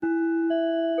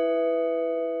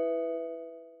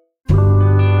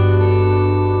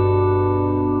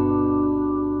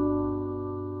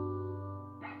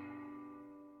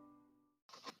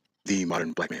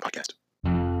Modern Black Man Podcast.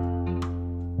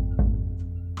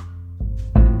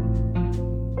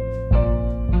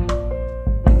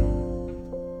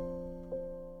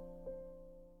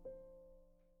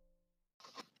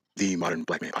 The Modern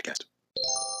Black Man Podcast.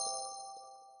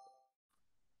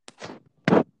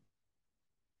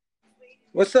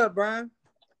 What's up, Brian?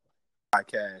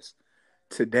 Podcast.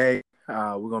 Today,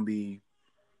 we're going to be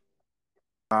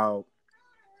about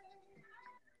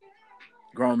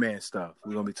grown man stuff.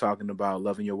 We're going to be talking about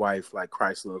loving your wife like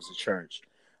Christ loves the church.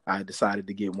 I decided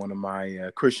to get one of my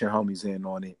Christian homies in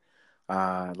on it.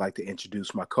 I'd like to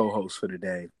introduce my co-host for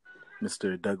today,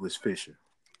 Mr. Douglas Fisher.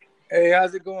 Hey,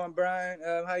 how's it going, Brian?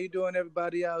 How you doing,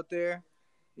 everybody out there?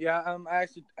 Yeah, I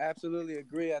actually absolutely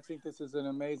agree. I think this is an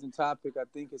amazing topic. I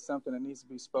think it's something that needs to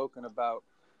be spoken about.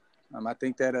 I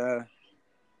think that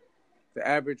the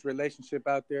average relationship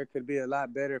out there could be a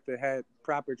lot better if it had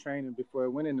proper training before it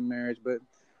went into marriage. But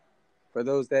for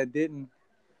those that didn't,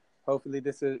 hopefully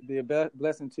this will be a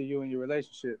blessing to you and your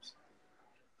relationships.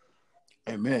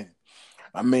 Amen.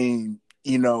 I mean,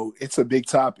 it's a big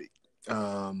topic.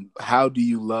 How do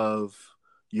you love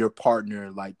your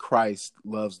partner like Christ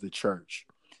loves the church?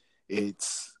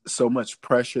 It's so much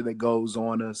pressure that goes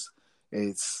on us.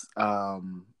 It's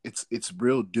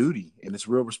real duty and it's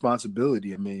real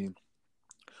responsibility. I mean,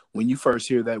 when you first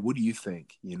hear that, what do you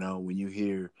think? When you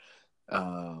hear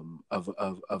of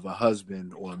a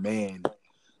husband or a man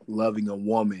loving a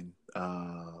woman,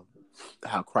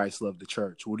 how Christ loved the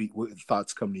church, what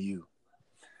thoughts come to you?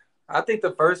 I think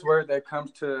the first word that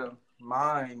comes to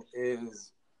mind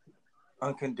is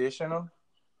unconditional.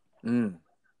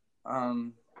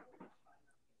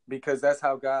 Because that's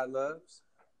how God loves.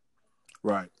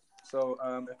 Right. So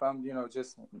if I'm,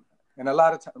 and a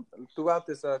lot of times throughout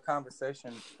this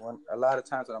conversation, a lot of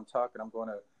times when I'm talking, I'm going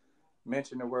to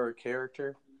mention the word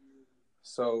character.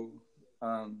 So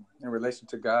in relation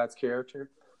to God's character,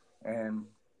 and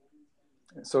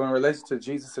so in relation to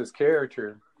Jesus's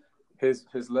character,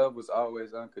 his love was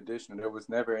always unconditional. There was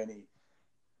never any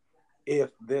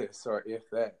if this or if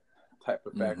that type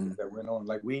of factors that went on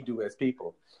like we do as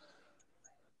people.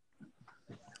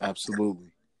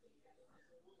 Absolutely.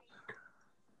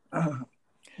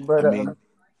 But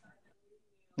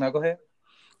now go ahead.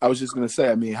 I was just going to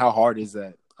say, how hard is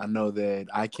that? I know that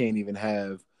I can't even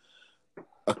have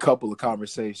a couple of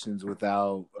conversations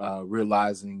without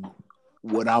realizing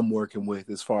what I'm working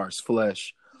with as far as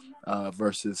flesh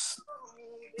versus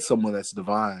someone that's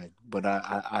divine. But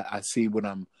I see what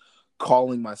I'm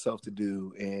calling myself to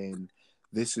do, and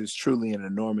this is truly an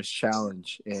enormous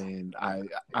challenge, and I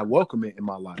welcome it in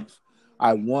my life.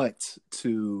 I want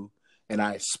to, and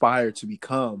I aspire to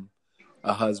become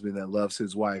a husband that loves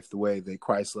his wife the way that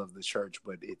Christ loves the church,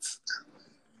 but it's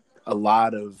a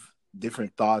lot of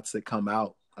different thoughts that come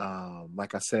out.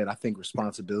 Like I said, I think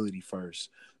responsibility first,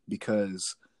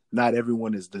 because not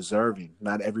everyone is deserving.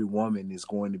 Not every woman is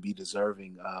going to be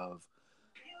deserving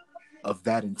of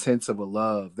that intense of a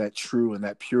love, that true and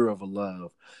that pure of a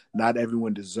love. Not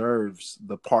everyone deserves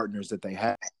the partners that they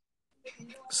have.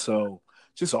 So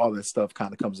just all that stuff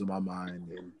kind of comes to my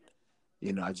mind. And,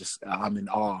 I'm in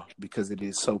awe because it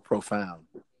is so profound.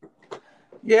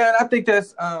 Yeah, and I think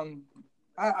that's, I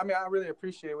really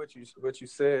appreciate what you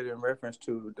said in reference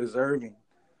to deserving.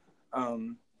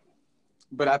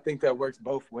 But I think that works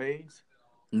both ways.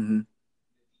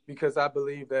 Because I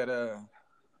believe that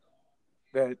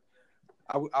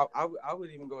I would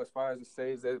even go as far as to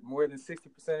say that more than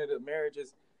 60% of the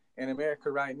marriages in America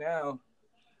right now,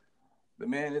 the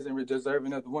man isn't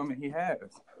deserving of the woman he has.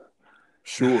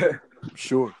 Sure.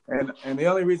 And the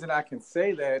only reason I can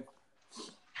say that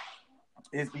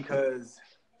is because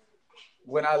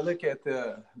when I look at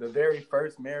the very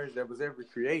first marriage that was ever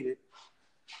created,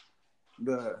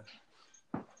 the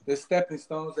stepping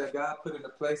stones that God put into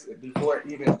place before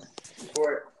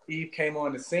Eve came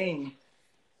on the scene,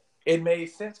 it made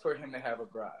sense for him to have a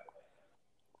bride,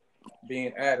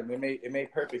 being Adam. It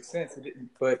made perfect sense. It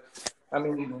didn't, but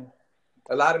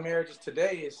a lot of marriages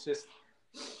today, it's just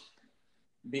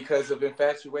because of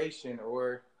infatuation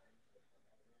or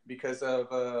because of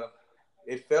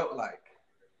it felt like,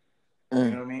 you know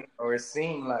what I mean, or it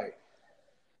seemed like.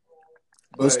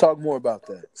 But let's talk more about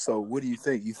that. So, what do you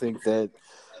think? You think that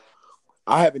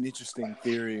I have an interesting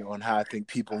theory on how I think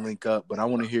people link up, but I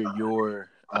want to hear your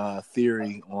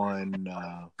theory on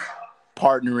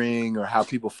partnering or how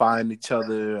people find each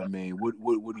other.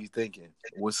 What are you thinking?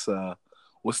 What's the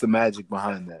magic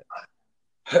behind that?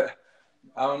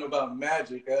 I don't know about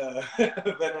magic, but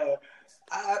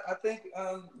I think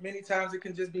many times it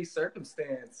can just be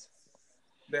circumstance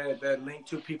that link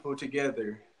two people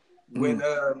together. When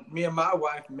me and my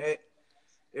wife met,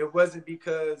 it wasn't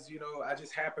because, you know, I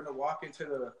just happened to walk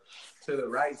into the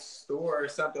right store or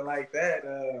something like that.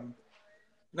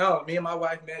 No, me and my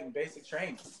wife met in basic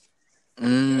training. You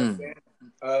know what I'm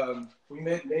saying? We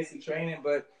met in basic training,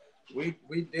 but we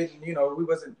didn't, you know,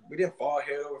 we didn't fall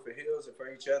head over for heels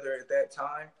for each other at that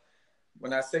time.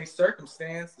 When I say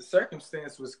circumstance, the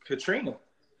circumstance was Katrina,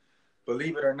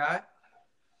 believe it or not.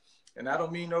 And I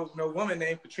don't mean no woman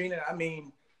named Katrina. I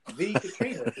mean the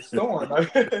Katrina, the storm.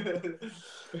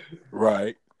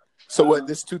 Right. So what?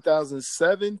 This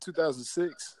 2007,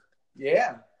 2006?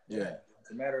 Yeah. Yeah.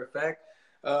 As a matter of fact,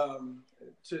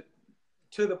 to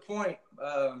the point,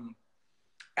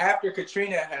 after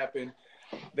Katrina happened,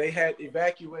 they had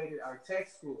evacuated our tech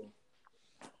school,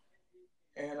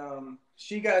 and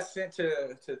she got sent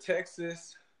to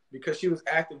Texas because she was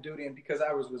active duty, and because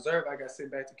I was reserve, I got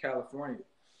sent back to California.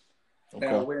 Okay.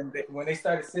 Now, when they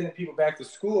started sending people back to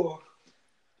school,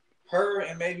 her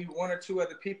and maybe one or two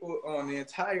other people on the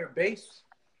entire base,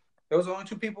 those were the only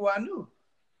two people I knew.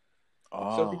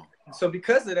 Oh. So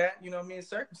because of that, you know what I mean,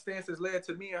 circumstances led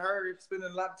to me and her spending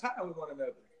a lot of time with one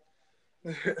another.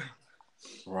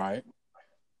 Right.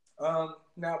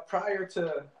 Now prior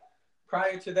to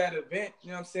that event,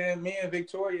 you know what I'm saying, me and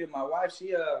Victoria, my wife,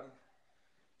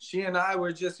 she and I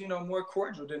were just, you know, more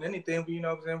cordial than anything. You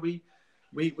know what I'm saying?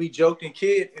 We joked and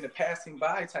kid in a passing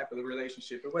by type of a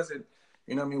relationship. It wasn't,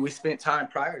 you know what I mean, we spent time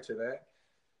prior to that.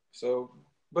 So,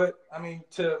 but I mean,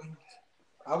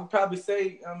 I would probably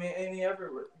say, I mean, any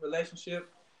other relationship,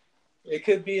 it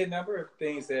could be a number of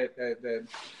things that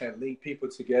link people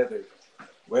together,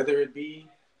 whether it be,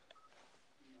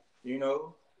 you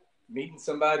know, meeting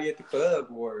somebody at the club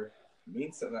or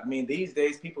meeting some. I mean, these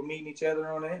days people meeting each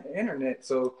other on the internet.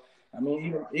 So, I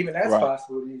mean, even that's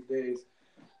possible these days.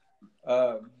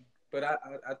 But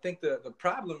I think the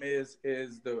problem is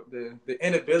the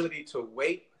inability to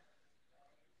wait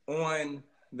on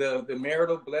the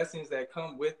marital blessings that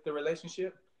come with the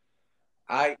relationship,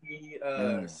 i.e.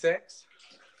 Sex.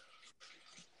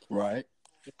 Right.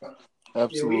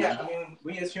 Absolutely. Yeah,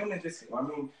 we as humans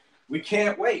we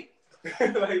can't wait.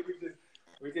 Like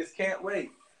we just can't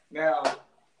wait. Now,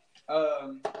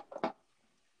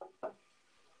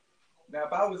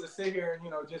 if I was to sit here and,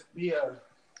 you know, just be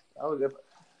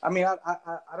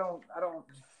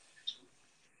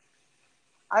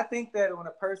I think that when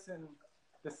a person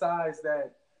decides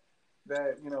that,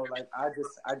 you know, like, I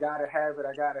gotta have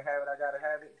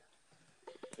it.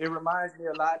 It reminds me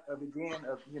a lot of,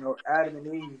 you know, Adam and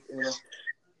Eve and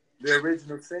the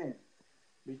original sin,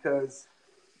 because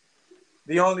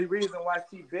the only reason why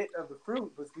she bit of the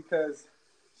fruit was because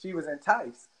she was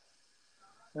enticed.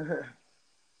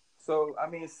 So, I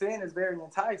mean, sin is very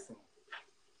enticing.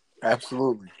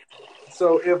 Absolutely.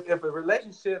 So if a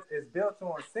relationship is built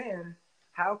on sin,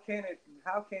 how can it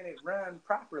run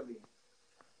properly?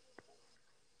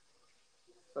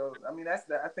 So, I mean, I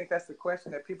think that's the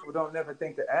question that people don't never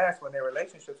think to ask when their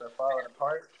relationships are falling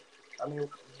apart. I mean,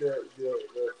 the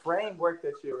framework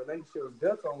that your relationship was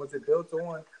built on, was it built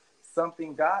on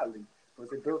something godly?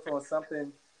 Was it built on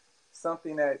something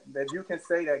that you can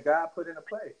say that God put into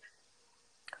play?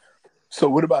 So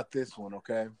what about this one,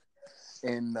 okay?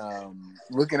 And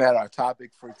looking at our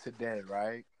topic for today,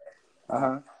 right?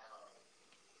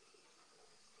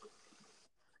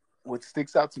 What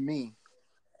sticks out to me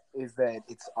is that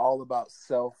it's all about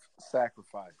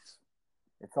self-sacrifice.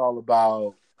 It's all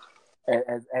about,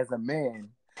 as a man,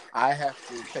 I have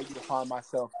to take it upon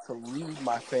myself to lead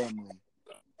my family.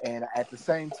 And at the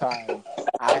same time,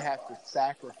 I have to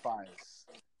sacrifice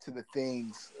to the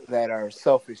things that are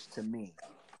selfish to me.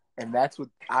 And that's what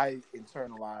I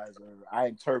internalize, or I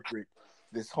interpret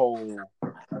this whole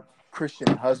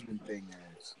Christian husband thing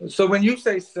as. So when you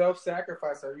say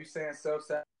self-sacrifice, are you saying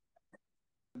self-sacrifice,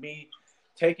 me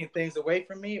taking things away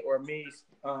from me, or me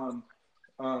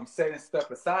setting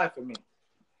stuff aside for me?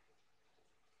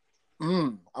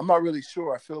 I'm not really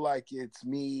sure. I feel like it's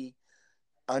me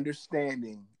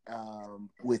understanding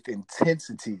with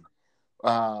intensity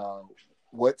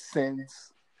what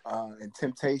sins and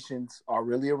temptations are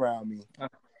really around me,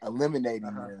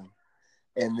 eliminating them,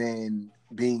 and then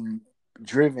being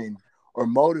driven or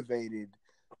motivated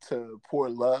to pour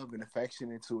love and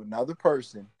affection into another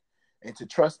person, and to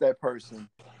trust that person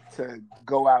to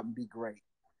go out and be great,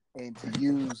 and to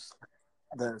use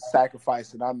the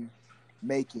sacrifice that I'm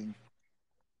making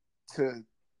to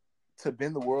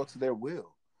bend the world to their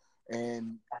will.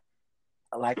 And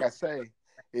like I say,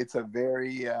 it's a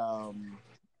very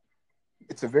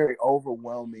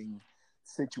overwhelming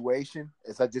situation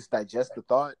as I just digest the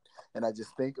thought, and I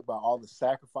just think about all the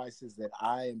sacrifices that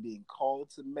I am being called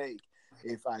to make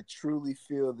if I truly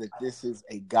feel that this is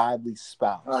a godly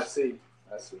spouse. I see.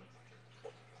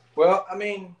 Well, I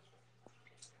mean,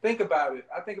 think about it.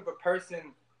 I think if a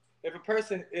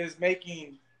person is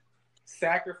making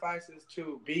sacrifices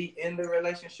to be in the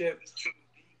relationship,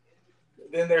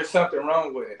 then there's something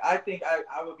wrong with it. I think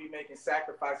I would be making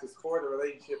sacrifices for the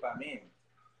relationship I'm in,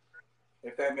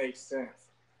 if that makes sense.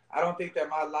 I don't think that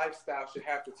my lifestyle should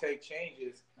have to take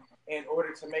changes in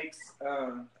order to make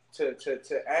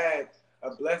to add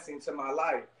a blessing to my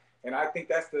life. And I think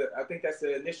that's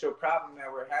the initial problem that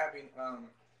we're having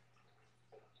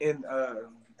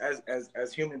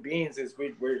as human beings is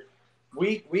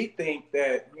we think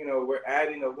that, you know, we're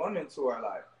adding a woman to our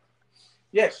life.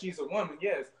 Yes, she's a woman,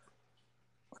 yes.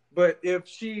 But if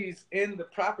she's in the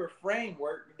proper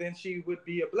framework, then she would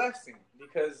be a blessing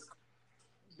because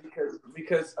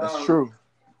that's true.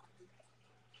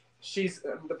 She's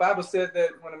the Bible says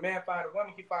that when a man finds a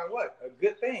woman, he finds what? A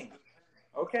good thing.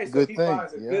 Okay, so good if he thing,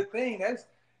 finds a good thing, that's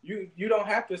you don't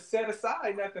have to set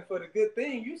aside nothing for the good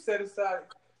thing. You set aside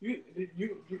the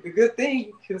good thing,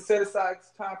 you can set aside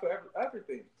time for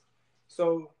everything.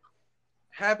 So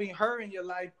having her in your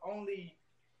life only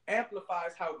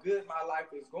amplifies how good my life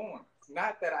is going.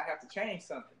 Not that I have to change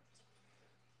something.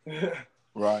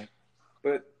 Right.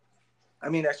 But I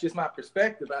mean, that's just my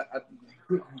perspective.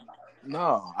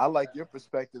 No, I like your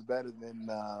perspective better than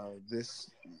this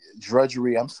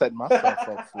drudgery I'm setting myself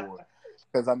up for.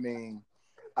 Because, I mean,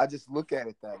 I just look at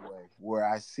it that way, where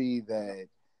I see that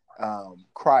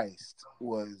Christ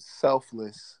was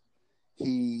selfless.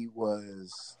 He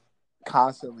was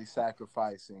constantly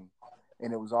sacrificing,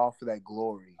 and it was all for that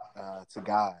glory to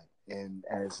God. And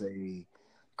as a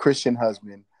Christian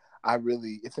husband,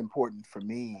 it's important for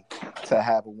me to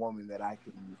have a woman that I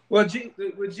can. Well,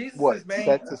 with Jesus' main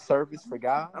set to service for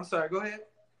God. I'm sorry. Go ahead.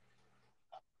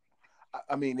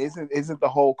 I mean, isn't the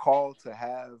whole call to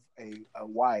have a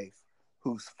wife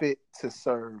who's fit to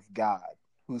serve God,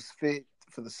 who's fit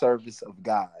for the service of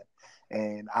God?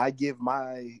 And I give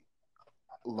my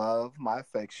love, my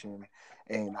affection,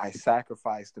 and I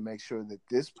sacrifice to make sure that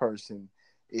this person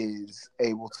is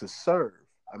able to serve.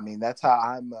 I mean, that's how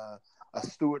I'm a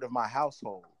steward of my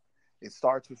household. It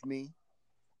starts with me,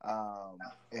 and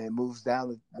it moves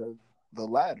down the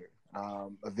ladder.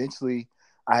 Eventually,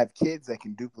 I have kids that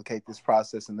can duplicate this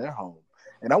process in their home.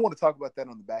 And I want to talk about that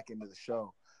on the back end of the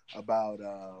show, about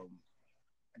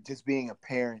just being a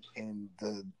parent and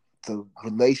the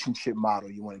relationship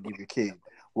model you want to give your kid.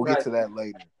 We'll get to that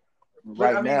later.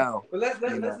 Now, but let's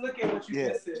look at what you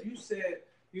just said.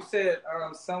 You said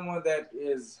someone that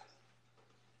is.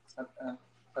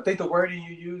 I think the wording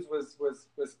you used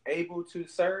was able to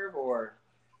serve or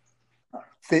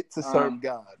fit to serve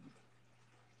God.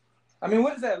 I mean,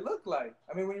 what does that look like?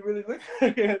 I mean, when you really look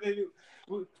at it,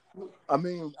 I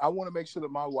mean, I want to make sure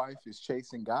that my wife is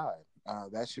chasing God.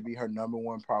 That should be her number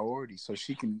one priority. So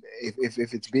she can, if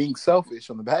it's being selfish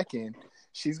on the back end,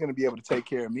 she's going to be able to take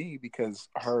care of me because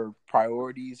her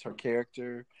priorities, her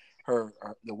character,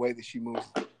 the way that she moves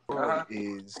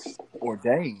is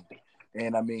ordained.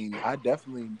 And I mean, I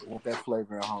definitely want that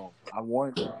flavor at home. I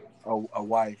want a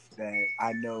wife that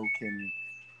I know can.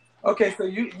 Okay, so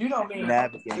you don't mean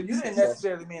navigate. So you didn't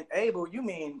necessarily mean able. You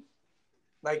mean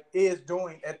like is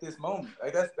doing at this moment.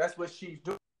 Like that's what she's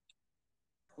doing.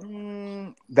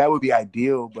 That would be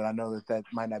ideal, but I know that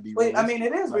might not be. Wait, I mean,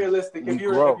 it is realistic if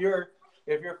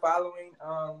you're following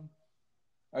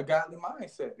a godly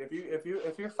mindset. If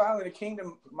you're following a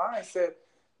kingdom mindset,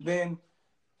 then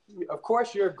of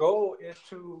course your goal is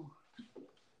to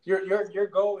your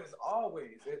goal is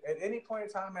always at any point in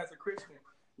time as a Christian,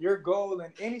 your goal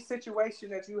in any situation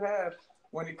that you have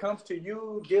when it comes to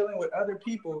you dealing with other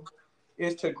people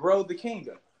is to grow the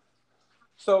kingdom.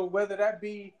 So whether that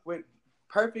be with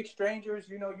perfect strangers,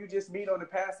 you just meet on the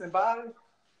passing by,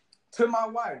 to my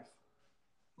wife,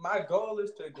 my goal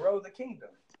is to grow the kingdom.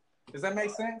 Does that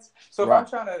make sense? So right.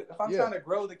 if I'm trying to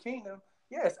grow the kingdom,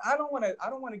 yes, I don't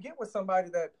want to get with somebody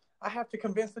that I have to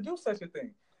convince to do such a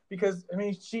thing. Because I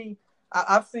mean,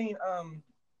 I've seen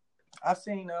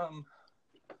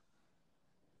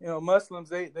Muslims,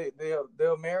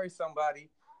 they'll marry somebody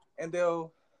and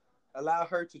they'll allow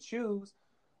her to choose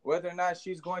whether or not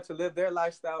she's going to live their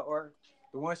lifestyle or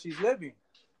the one she's living.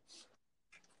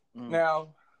 Now,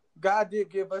 God did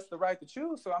give us the right to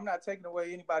choose, so I'm not taking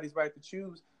away anybody's right to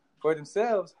choose for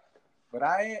themselves. But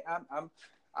I'm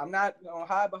not gonna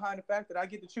hide behind the fact that I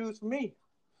get to choose for me.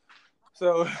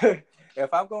 So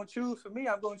if I'm gonna choose for me,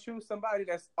 I'm gonna choose somebody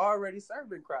that's already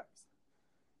serving Christ,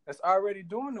 that's already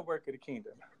doing the work of the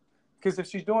kingdom. Because if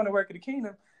she's doing the work of the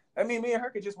kingdom, that means me and her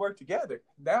could just work together.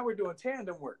 Now we're doing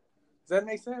tandem work. Does that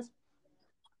make sense?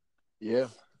 Yeah.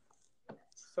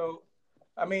 So,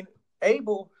 I mean,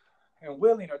 able and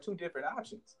willing are two different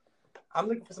options. I'm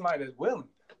looking for somebody that's willing.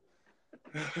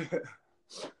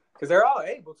 Because they're all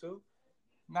able to.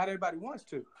 Not everybody wants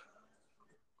to.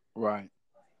 Right.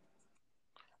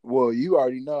 Well, you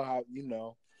already know how,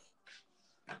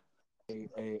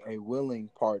 a willing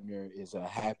partner is a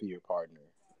happier partner,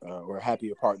 or a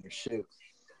happier partnership.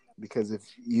 Because if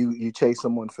you chase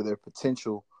someone for their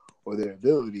potential or their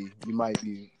ability, you might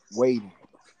be waiting.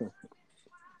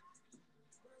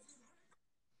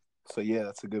 So yeah,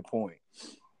 that's a good point.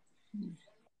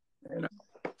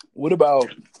 What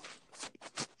about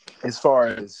as far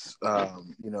as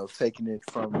taking it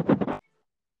from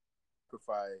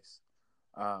sacrifice,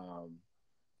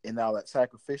 and now that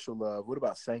sacrificial love? What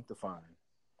about sanctifying?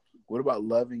 What about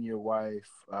loving your wife,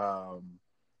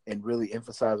 and really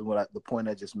emphasizing the point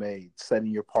I just made,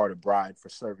 setting your part a bride for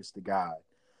service to God,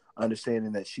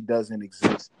 understanding that she doesn't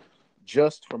exist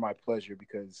just for my pleasure,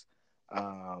 because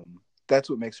that's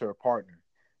what makes her a partner,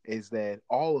 is that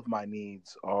all of my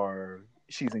needs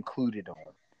she's included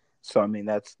on. So, I mean,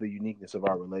 that's the uniqueness of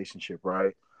our relationship,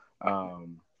 right?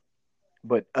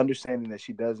 But understanding that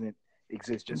she doesn't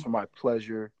exist just for my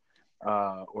pleasure,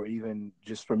 or even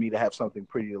just for me to have something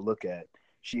pretty to look at.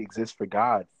 She exists for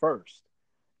God first.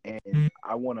 And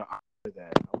I want to honor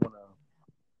that. I want to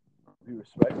be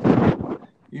respectful.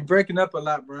 You're breaking up a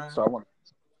lot, Brian. So I want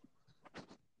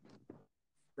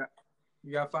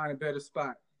You gotta find a better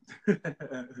spot.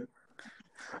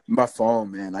 my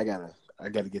phone, man. I gotta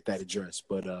get that addressed.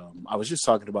 But I was just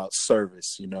talking about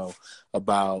service.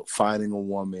 About finding a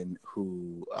woman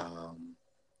who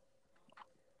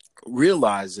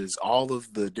realizes all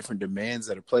of the different demands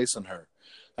that are placed on her,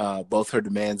 both her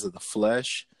demands of the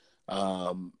flesh,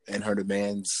 and her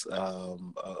demands of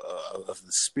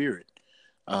the spirit.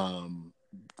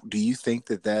 Do you think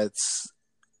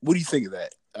what do you think of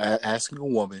that? Asking a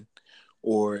woman,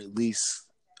 or at least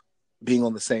being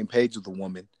on the same page with a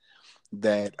woman,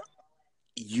 that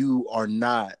you are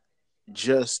not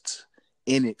just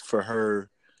in it for her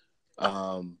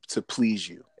to please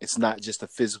you. It's not just a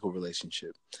physical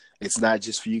relationship. It's not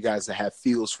just for you guys to have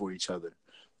feels for each other,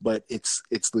 but it's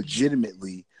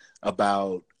legitimately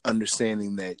about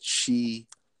understanding that she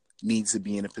needs to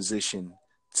be in a position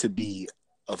to be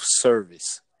of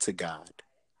service to God.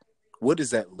 What does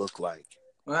that look like?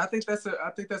 Well, I think that's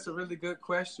a really good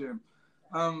question.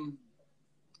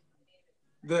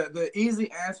 The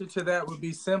easy answer to that would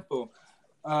be simple.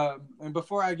 And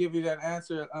before I give you that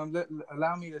answer,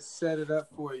 allow me to set it up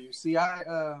for you. See,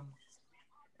 I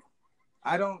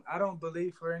don't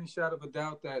believe for any shadow of a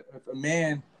doubt that if a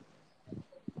man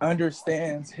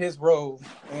understands his role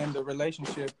in the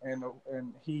relationship and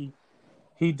he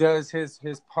does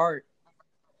his part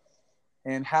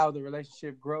and how the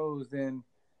relationship grows, then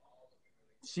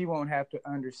she won't have to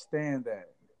understand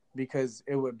that, because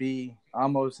it would be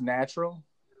almost natural.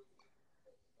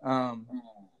 Now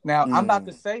I'm about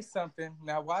to say something.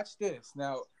 Now watch this.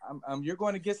 Now you're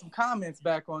going to get some comments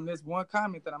back on this one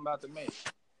comment that I'm about to make.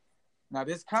 Now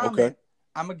this comment,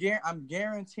 okay, I'm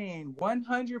guaranteeing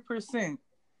 100%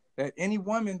 that any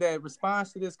woman that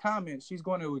responds to this comment, she's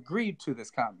going to agree to this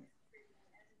comment.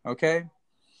 Okay?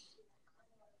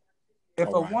 If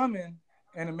a woman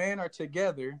and a man are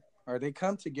together, or they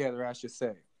come together, I should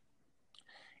say,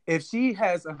 if she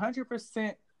has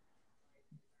 100%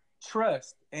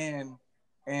 trust and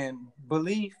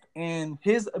belief in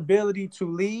his ability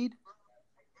to lead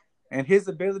and his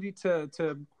ability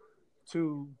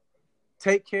to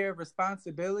take care of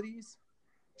responsibilities,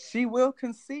 she will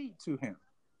concede to him.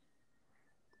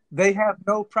 They have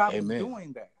no problem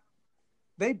doing that.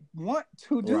 They want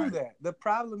to do that. The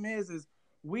problem is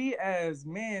we as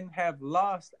men have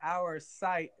lost our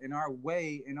sight and our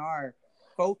way and our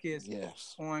focus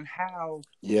on how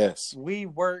we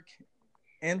work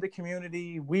in the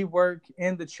community, we work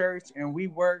in the church, and we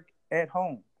work at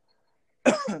home.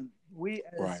 We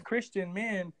as Christian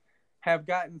men have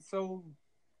gotten so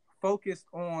focused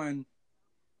on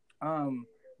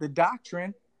the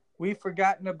doctrine, we've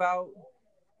forgotten about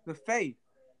the faith.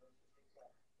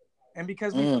 And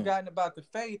because we've forgotten about the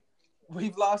faith,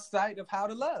 we've lost sight of how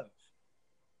to love.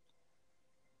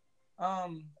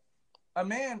 A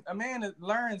man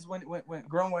learns when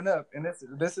growing up, and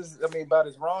this is about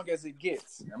as wrong as it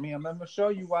gets. I'm gonna show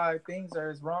you why things are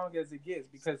as wrong as it gets,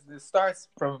 because this starts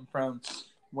from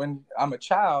when I'm a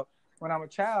child. When I'm a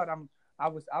child, I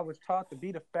was taught to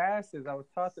be the fastest. I was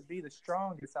taught to be the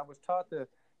strongest. I was taught to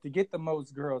get the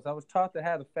most girls. I was taught to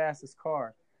have the fastest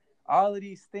car. All of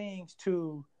these things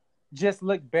to just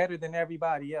look better than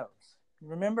everybody else. You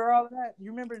remember all of that?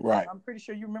 You remember? Right. I'm pretty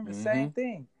sure you remember the same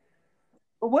thing.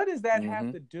 But what does that have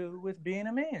Mm-hmm. to do with being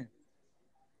a man?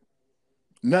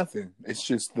 Nothing. It's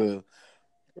just the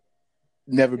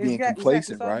never It's being got exactly.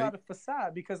 complacent, It's all right? about a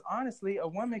facade. Because honestly, a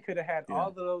woman could have had Yeah. all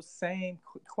of those same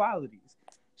qualities.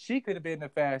 She could have been the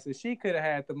fastest. She could have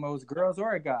had the most girls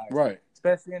or guys, Right.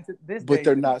 especially in this But day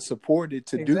they're and not age. supported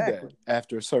to do that Exactly.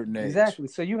 after a certain age. Exactly.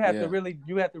 So you have to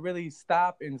Yeah. really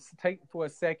stop and take for a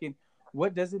second.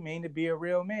 What does it mean to be a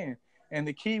real man? And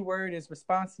the key word is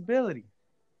responsibility.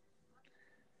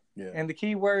 Yeah. And the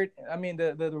key word, I mean,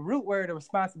 the root word of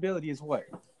responsibility is what?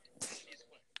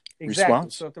 Exactly.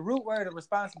 Response. So if the root word of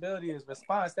responsibility is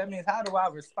response, that means how do I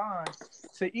respond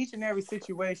to each and every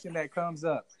situation that comes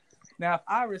up? Now, if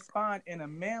I respond in a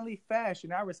manly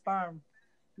fashion, I respond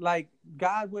like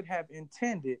God would have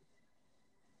intended,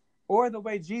 or the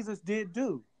way Jesus did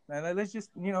do. Now, let's just,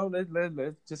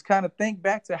 let's just kind of think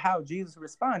back to how Jesus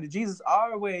responded. Jesus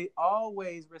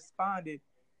always responded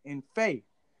in faith.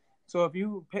 So if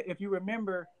you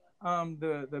remember,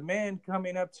 the man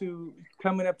coming up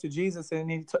to Jesus,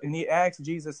 and he asked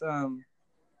Jesus,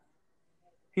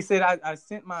 he said, I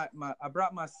sent I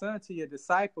brought my son to your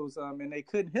disciples, and they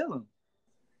couldn't heal him.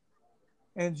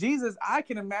 And Jesus, I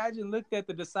can imagine, looked at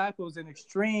the disciples in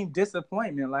extreme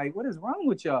disappointment, like, what is wrong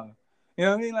with y'all? You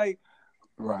know what I mean? Like,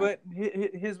 Right. but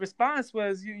his response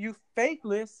was, you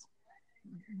faithless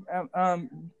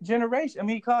generation. I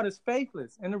mean, he called us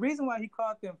faithless, and the reason why he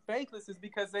called them faithless is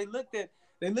because they looked at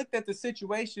the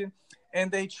situation,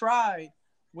 and they tried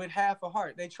with half a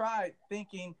heart. They tried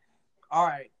thinking, all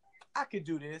right, I could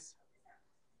do this.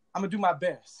 I'm gonna do my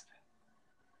best.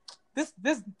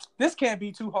 This can't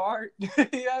be too hard. You know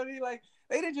what I mean? Like,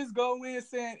 they didn't just go in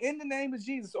saying, in the name of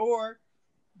Jesus, or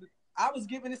I was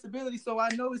given this ability, so I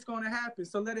know it's going to happen,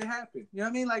 so let it happen. You know what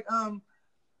I mean? Like,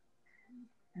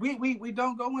 we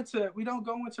don't go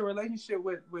into a relationship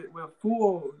with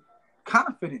full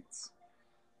confidence,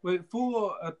 with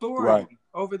full authority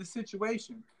over the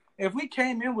situation. If we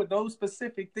came in with those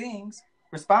specific things,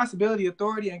 responsibility,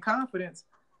 authority, and confidence,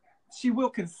 she will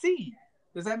concede.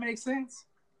 Does that make sense?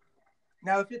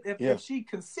 Now, if she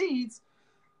concedes,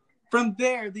 from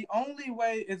there, the only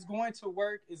way it's going to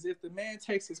work is if the man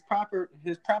takes his proper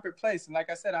place. And like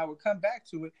I said, I would come back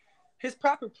to it. His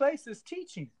proper place is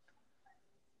teaching.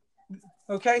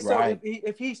 Okay, so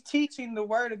if he's teaching the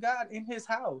word of God in his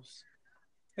house,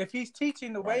 if he's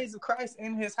teaching the ways of Christ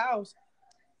in his house,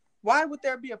 why would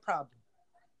there be a problem?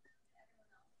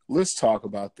 Let's talk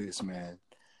about this, man.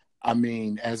 I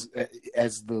mean, as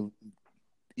the,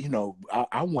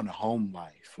 I want a home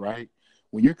life, right?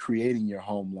 When you're creating your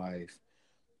home life,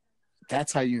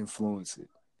 that's how you influence it,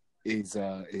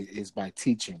 is by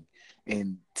teaching.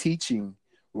 And teaching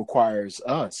requires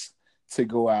us to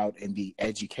go out and be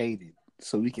educated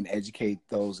so we can educate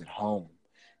those at home.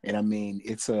 And I mean,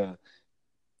 it's a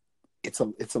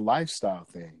lifestyle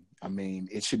thing. I mean,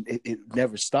 it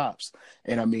never stops.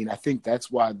 And I mean, I think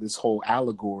that's why this whole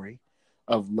allegory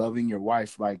of loving your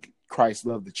wife like Christ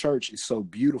loved the church is so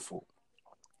beautiful,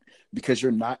 because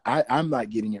I'm not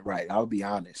getting it right. I'll be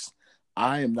honest.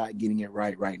 I am not getting it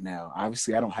right now.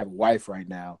 Obviously, I don't have a wife right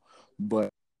now, but I'm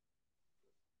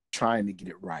trying to get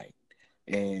it right.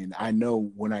 And I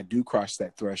know when I do cross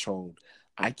that threshold,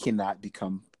 I cannot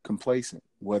become complacent,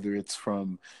 whether it's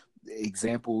from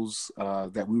examples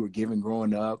that we were given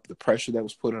growing up, the pressure that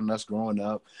was put on us growing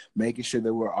up, making sure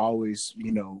that we're always,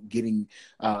 getting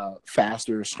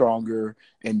faster, stronger,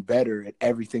 and better at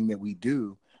everything that we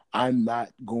do. I'm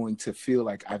not going to feel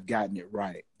like I've gotten it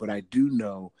right, but I do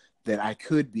know that I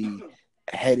could be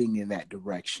heading in that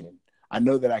direction. I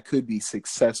know that I could be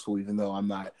successful, even though I'm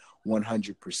not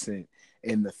 100%.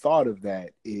 And the thought of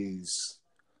that is,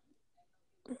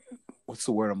 what's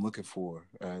the word I'm looking for?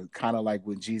 Kind of like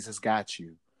when Jesus got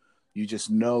you. You just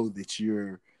know that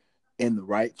you're in the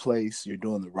right place. You're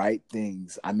doing the right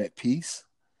things. I'm at peace.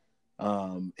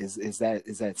 Is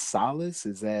that solace?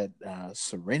 Is that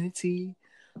serenity?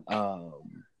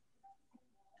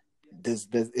 Is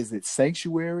it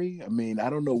sanctuary? I mean, I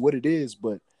don't know what it is,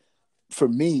 but for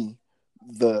me,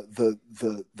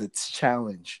 the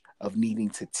challenge of needing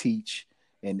to teach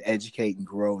and educate and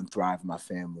grow and thrive my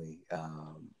family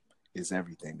is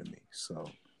everything to me. So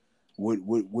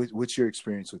what's your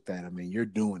experience with that? I mean, you're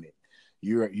doing it.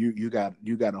 You got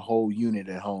a whole unit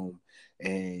at home,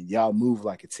 and y'all move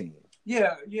like a team.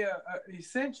 Yeah.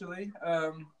 Essentially,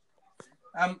 I'm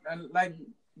like,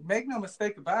 make no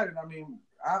mistake about it. I mean,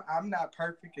 I'm not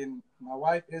perfect, and my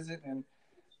wife isn't, and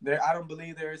I don't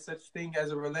believe there is such thing as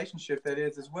a relationship that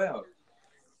is as well.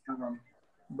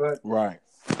 But right,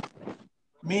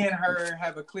 me and her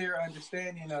have a clear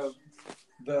understanding of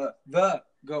the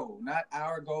goal, not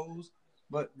our goals,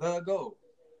 but the goal.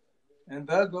 And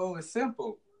the goal is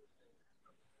simple.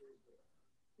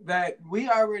 That we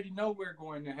already know we're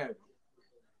going to heaven.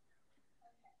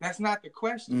 That's not the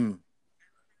question.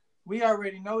 We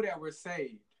already know that we're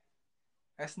saved.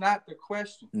 That's not the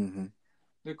question. Mm-hmm.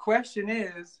 The question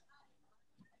is,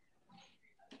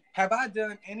 have I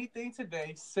done anything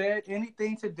today, said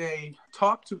anything today,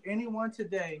 talked to anyone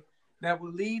today that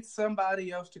will lead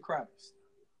somebody else to Christ?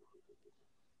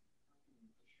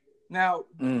 Now,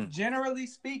 generally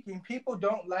speaking, people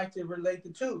don't like to relate the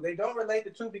two. They don't relate the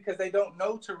two because they don't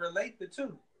know to relate the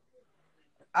two.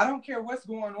 I don't care what's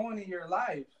going on in your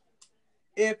life.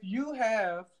 If you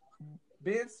have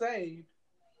been saved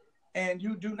and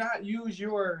you do not use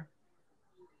your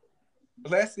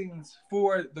blessings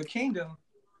for the kingdom,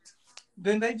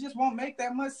 then they just won't make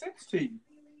that much sense to you,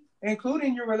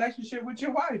 including your relationship with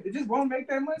your wife. It just won't make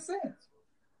that much sense.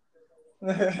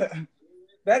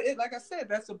 Like I said,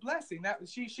 that's a blessing. That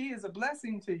she is a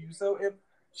blessing to you. So if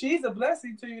she's a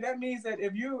blessing to you, that means that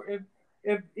if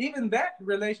even that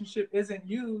relationship isn't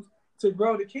used to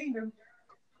grow the kingdom,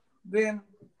 then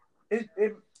it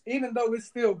even though it's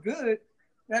still good,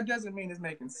 that doesn't mean it's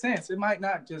making sense. It might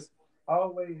not just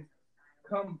always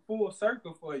come full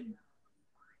circle for you.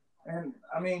 And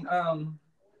I mean,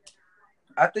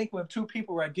 I think when two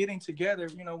people are getting together,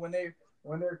 when they're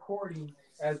courting,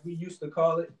 as we used to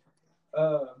call it,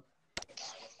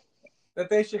 that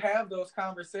they should have those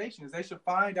conversations. They should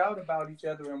find out about each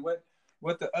other and what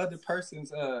the other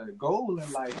person's goal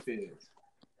in life is.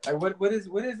 Like what is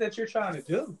that you're trying to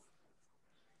do?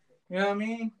 You know what I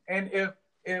mean? And if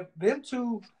them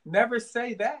two never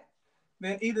say that,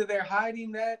 then either they're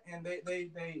hiding that and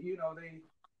they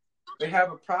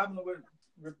have a problem with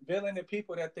revealing to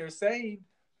people that they're saved,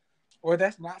 or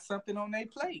that's not something on their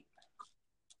plate.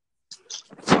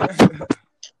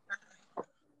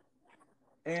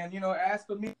 And as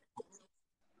for me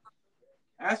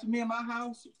in my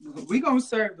house, we gonna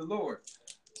serve the Lord.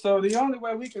 So the only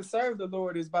way we can serve the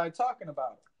Lord is by talking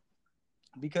about it.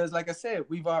 Because, like I said,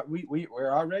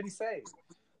 we're already saved.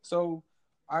 So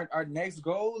our next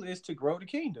goal is to grow the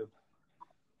kingdom.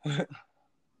 And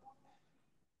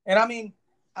I mean,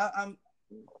 I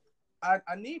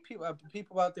need people out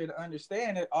there to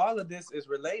understand that all of this is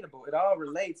relatable. It all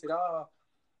relates. It all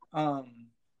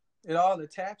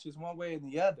attaches one way or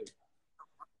the other.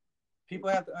 People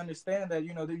have to understand that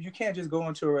that you can't just go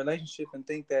into a relationship and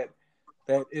think that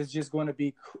it's just going to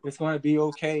be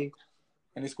okay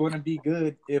and it's going to be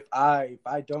good if I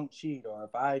don't cheat or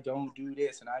if I don't do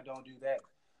this and I don't do that.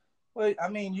 Well, I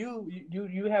mean, you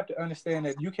have to understand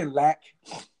that you can lack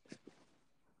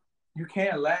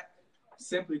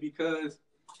simply because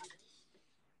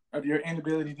of your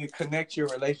inability to connect your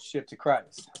relationship to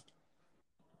Christ.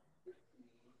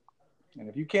 And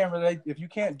if you can't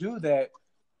do that,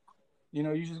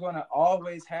 you're just going to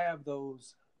always have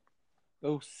those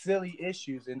silly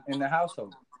issues in the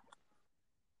household.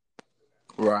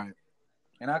 Right.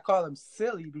 And I call them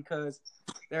silly because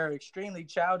they're extremely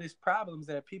childish problems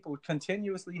that people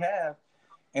continuously have,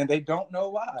 and they don't know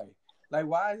why. Like,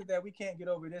 why is it that we can't get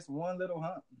over this one little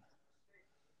hump?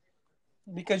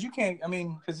 Because you can't. I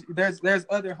mean, because there's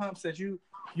other humps that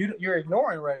you're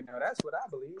ignoring right now. That's what I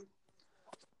believe.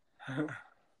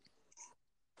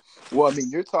 Well, I mean,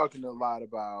 you're talking a lot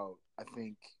about, I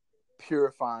think,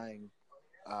 purifying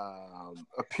love.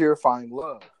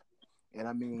 And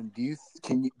I mean, do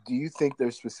you think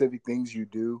there's specific things you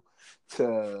do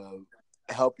to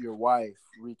help your wife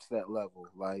reach that level,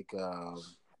 like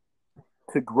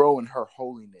to grow in her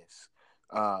holiness,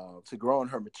 to grow in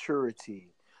her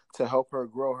maturity, to help her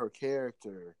grow her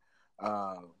character?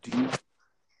 Do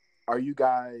you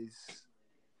guys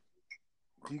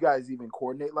even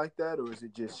coordinate like that, or is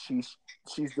it just she's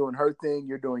doing her thing,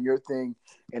 you're doing your thing,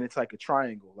 and it's like a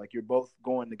triangle, like you're both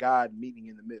going to God, meeting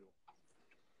in the middle?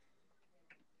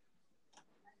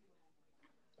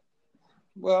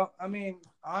 Well, I mean,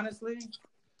 honestly,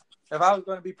 if I was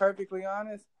going to be perfectly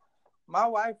honest, my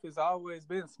wife has always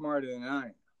been smarter than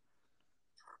I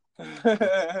am.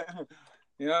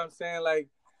 You know what I'm saying? Like,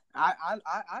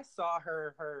 I saw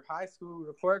her high school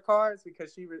report cards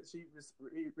because she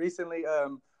recently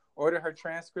ordered her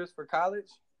transcripts for college.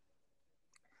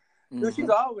 Mm-hmm. She's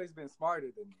always been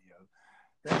smarter than me, yo.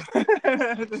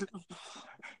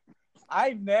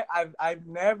 I've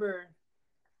never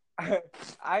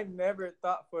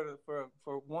thought for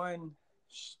one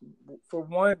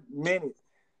minute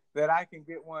that I can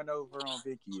get one over on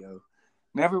Vicky, yo.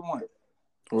 Never once.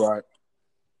 Right.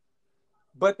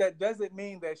 But that doesn't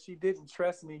mean that she didn't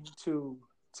trust me to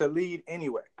lead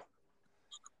anyway.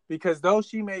 Because though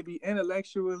she may be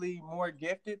intellectually more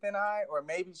gifted than I, or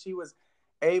maybe she was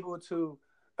able to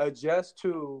adjust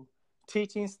to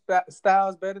teaching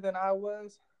styles better than I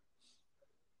was.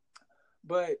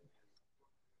 But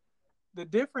the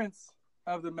difference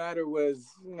of the matter was,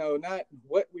 not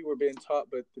what we were being taught,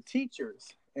 but the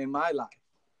teachers in my life.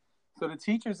 So the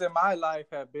teachers in my life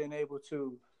have been able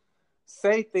to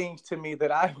say things to me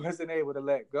that I wasn't able to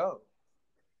let go.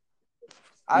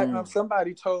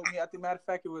 Somebody told me, I think, matter of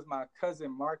fact, it was my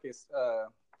cousin Marcus.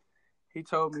 He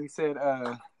told me, he said,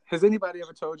 has anybody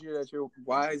ever told you that you're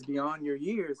wise beyond your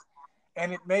years?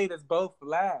 And it made us both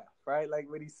laugh, right? Like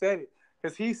when he said it,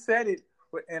 because he said it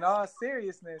in all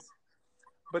seriousness.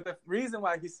 But the reason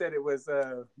why he said it was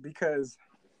because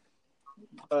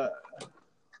the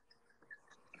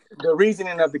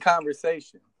reasoning of the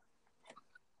conversation.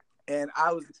 And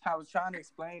I was trying to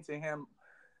explain to him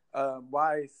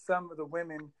why some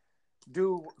women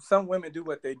do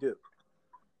what they do.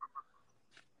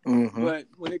 Mm-hmm. But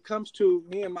when it comes to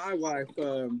me and my wife,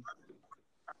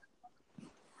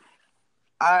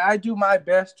 I do my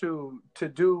best to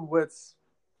do what's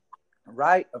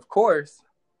right, of course.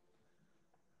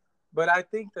 But I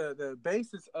think the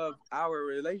basis of our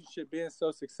relationship being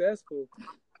so successful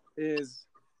is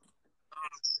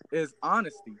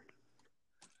honesty.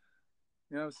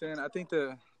 You know what I'm saying? I think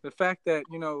the fact that,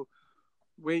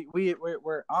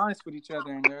 we're honest with each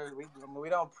other, and we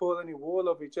don't pull any wool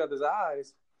over each other's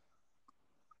eyes.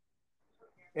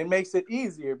 It makes it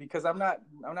easier because I'm not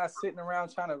sitting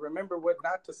around trying to remember what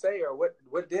not to say or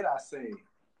what did I say. You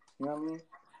know what I mean?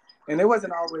 And it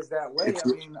wasn't always that way.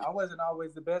 I wasn't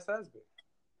always the best husband.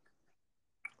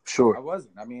 Sure. I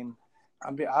wasn't.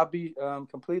 I'll be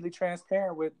completely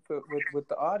transparent with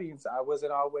the audience. I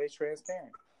wasn't always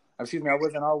transparent. Excuse me. I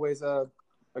wasn't always a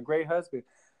great husband.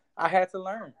 I had to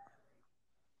learn,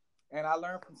 and I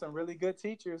learned from some really good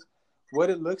teachers what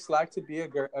it looks like to be a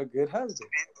good husband.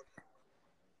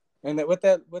 And what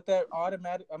that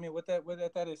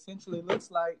essentially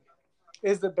looks like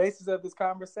is the basis of this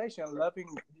conversation: loving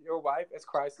your wife as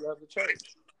Christ loved the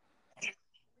church.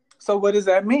 So what does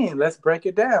that mean? Let's break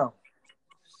it down.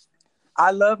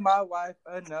 I love my wife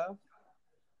enough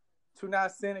to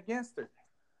not sin against her.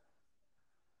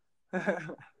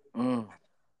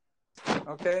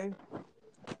 Okay?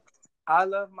 I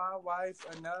love my wife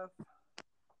enough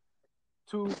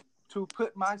to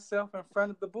put myself in front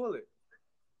of the bullet.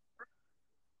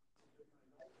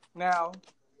 Now,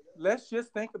 let's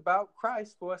just think about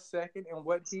Christ for a second and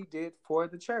what he did for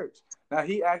the church. Now,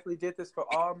 he actually did this for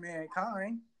all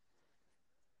mankind.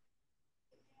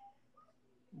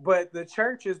 But the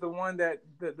church is the one that,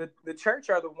 the church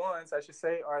are the ones, I should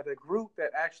say, are the group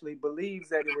that actually believes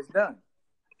that it was done.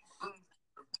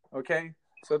 Okay?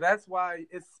 So that's why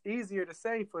it's easier to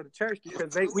say for the church,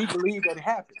 because we believe that it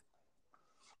happened.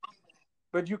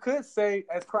 But you could say,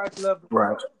 as Christ loved the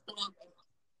world,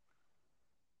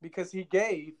 because he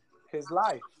gave his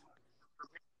life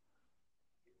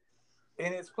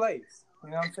in its place. You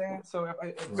know what I'm saying? So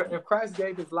if Christ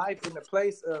gave his life in the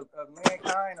place of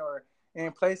mankind or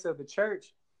in place of the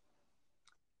church,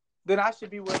 then I should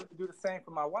be willing to do the same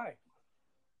for my wife.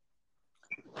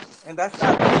 And that's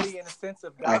not only in the sense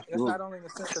of dying. That's not only in the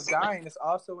sense of dying. It's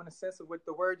also in the sense of what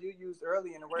the word you used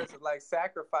earlier, in the words of like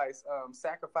sacrifice,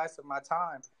 sacrifice of my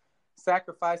time,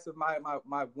 sacrifice of my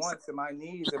wants and my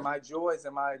needs and my joys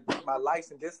and my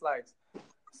likes and dislikes,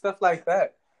 stuff like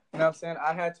that. You know what I'm saying?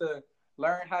 I had to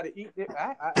learn how to eat.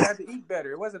 I had to eat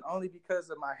better. It wasn't only because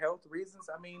of my health reasons.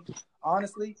 I mean,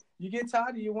 honestly, you get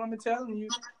tired of your woman telling you,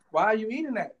 why are you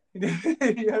eating that? You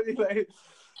know what I mean?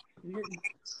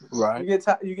 Like,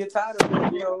 you get tired of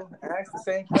ask the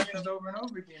same questions over and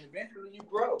over again. Eventually, you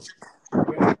grow.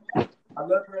 Okay? I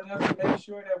love her enough to make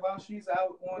sure that while she's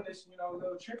out on this,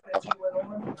 little trip that she went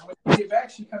on, when she get back,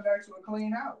 she come back to a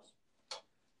clean house.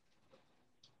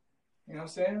 You know what I'm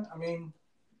saying? I mean,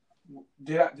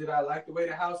 did I like the way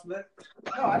the house looked?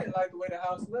 No, I didn't like the way the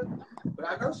house looked, but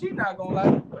I know she's not gonna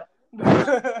like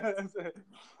it.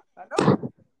 I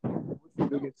know. What's the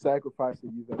biggest sacrifice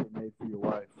that you've ever made for your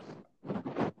wife?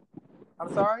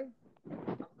 I'm sorry?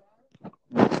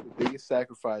 What's the biggest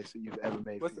sacrifice that you've ever made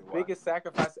for your wife? What's the biggest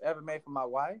sacrifice I ever made for my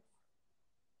wife?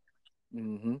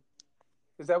 Mm-hmm.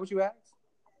 Is that what you asked?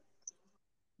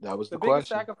 That was the biggest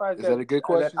question. sacrifice Is that a good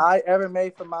question? that I ever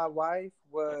made for my wife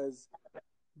was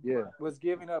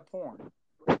giving up porn.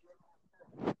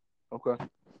 Okay.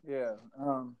 Yeah.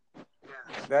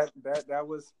 That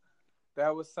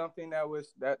was something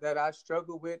that I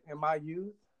struggled with in my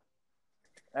youth,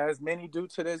 as many do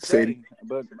to this day.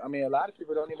 But I mean, a lot of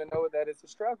people don't even know that it's a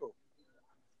struggle.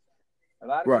 A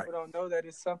lot of people don't know that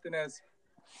it's something that's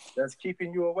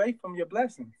keeping you away from your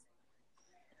blessings.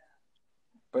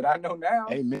 But I know now.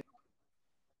 Amen.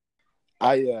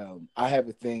 I have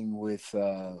a thing with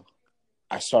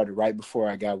I started right before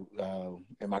I got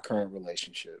in my current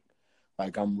relationship.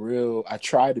 Like I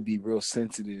try to be real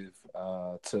sensitive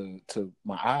to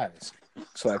my eyes.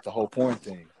 So like the whole porn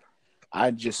thing.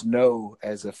 I just know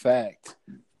as a fact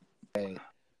that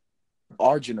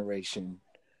our generation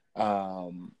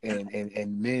and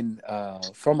men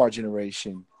from our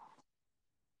generation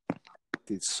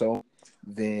did so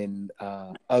than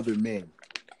other men.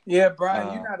 Yeah,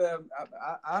 Brian, you're not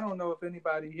I don't know if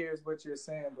anybody hears what you're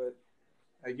saying, but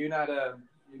you're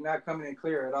not coming in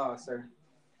clear at all, sir.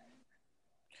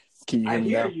 Can you hear I me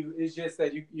hear now? you. It's just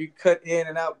that you cut in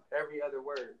and out every other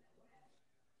word.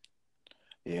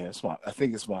 Yeah, I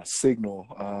think it's my signal.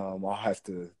 I'll have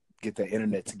to get the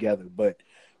internet together. But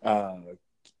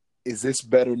is this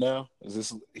better now?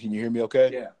 Can you hear me okay?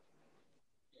 Yeah.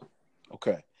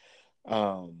 Okay.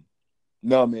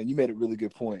 No, man, you made a really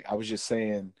good point. I was just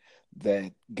saying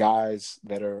that guys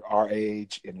that are our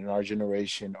age and in our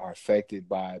generation are affected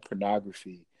by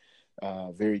pornography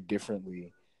very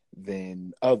differently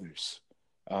than others.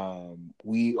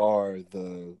 We are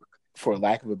for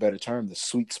lack of a better term, the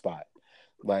sweet spot.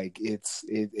 Like it's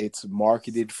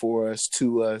marketed for us,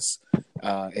 to us,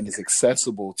 and is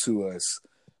accessible to us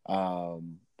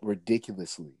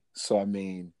ridiculously. So I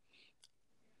mean,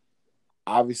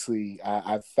 obviously,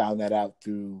 I've found that out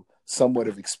through somewhat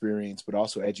of experience, but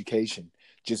also education,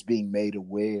 just being made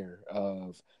aware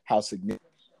of how significant.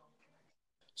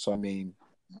 So I mean,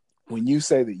 when you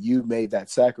say that you made that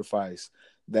sacrifice,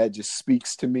 that just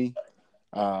speaks to me,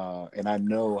 and I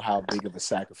know how big of a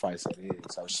sacrifice it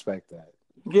is. I respect that.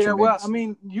 Yeah, well, I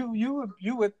mean, you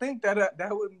would think that that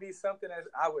wouldn't be something that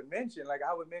I would mention. Like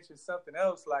I would mention something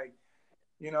else, like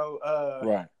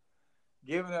right,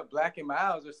 giving up Black and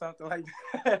Miles or something like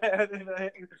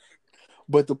that.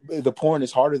 But the porn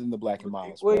is harder than the Black and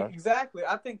Miles, well, bro. exactly.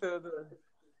 I think the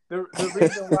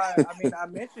reason why I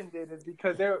mentioned it is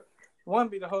because one,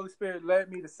 the Holy Spirit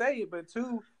led me to say it, but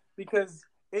two, because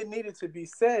it needed to be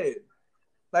said.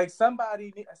 Like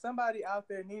somebody out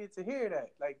there needed to hear that,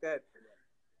 like that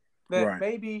right.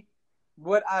 Maybe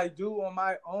what I do on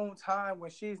my own time when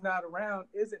she's not around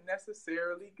isn't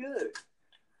necessarily good.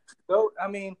 Though I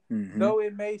mean, though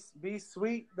it may be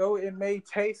sweet, though it may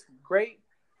taste great,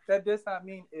 that does not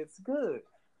mean it's good.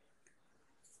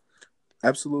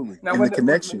 Absolutely. Now, and the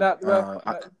connection.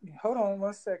 Hold on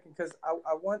 1 second, because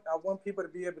I want people to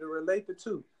be able to relate the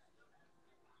two.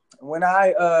 When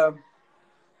I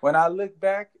look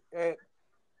back at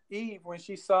Eve when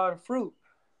she saw the fruit,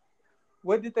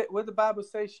 what did the Bible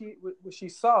say she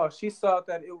saw? She saw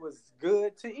that it was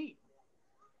good to eat.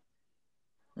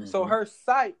 So her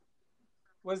sight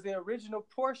was the original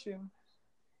portion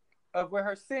of where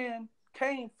her sin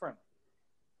came from.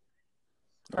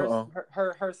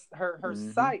 Her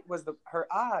sight was her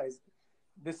eyes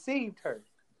deceived her.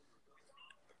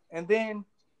 And then,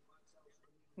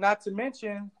 not to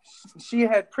mention, she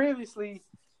had previously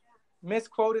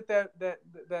misquoted that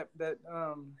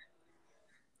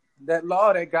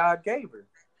law that God gave her.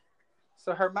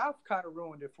 So her mouth kind of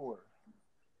ruined it for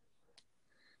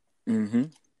her.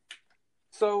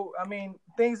 So, I mean,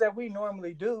 things that we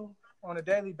normally do on a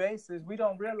daily basis, we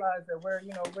don't realize that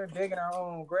we're digging our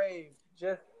own grave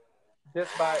just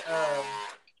by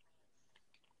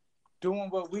doing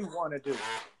what we want to do,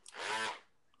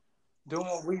 doing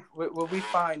what we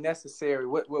find necessary,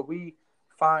 what we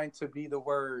find to be the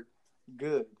word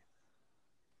good.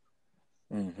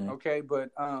 Okay,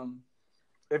 but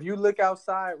if you look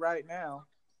outside right now,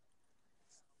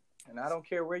 and I don't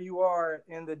care where you are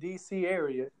in the DC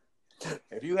area,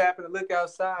 if you happen to look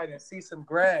outside and see some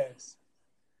grass,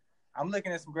 I'm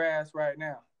looking at some grass right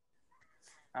now.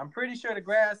 I'm pretty sure the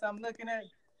grass I'm looking at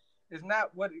is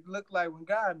not what it looked like when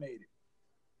God made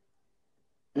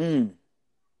it.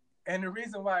 And the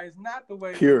reason why it's not the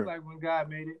way it looked like when God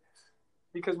made it,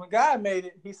 because when God made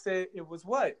it, he said it was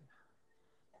what?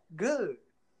 Good.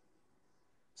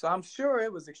 So I'm sure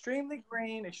it was extremely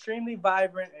green, extremely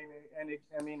vibrant,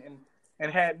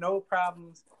 and had no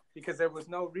problems because there was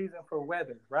no reason for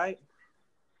weather, right?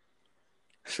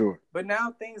 Sure. But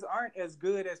now things aren't as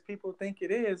good as people think it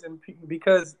is, and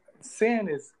because sin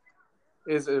is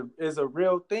a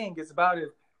real thing. It's about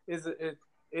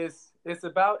it's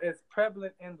about as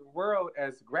prevalent in the world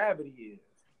as gravity is.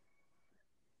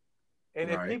 And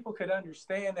if people could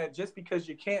understand that just because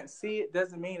you can't see it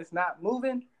doesn't mean it's not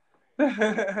moving.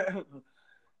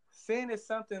 Sin is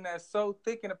something that's so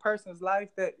thick in a person's life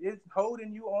that it's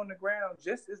holding you on the ground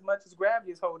just as much as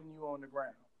gravity is holding you on the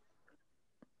ground.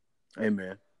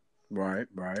 Amen. Right.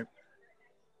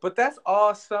 But that's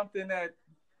all something that,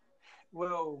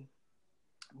 well,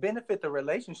 benefit the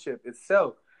relationship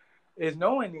itself is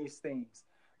knowing these things,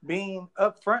 being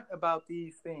upfront about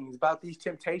these things, about these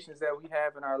temptations that we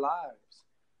have in our lives.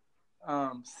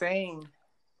 Saying,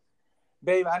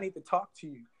 babe, I need to talk to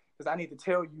you because I need to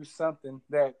tell you something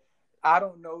that I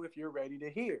don't know if you're ready to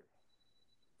hear.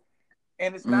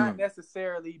 And it's not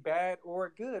necessarily bad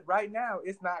or good. Right now,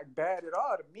 it's not bad at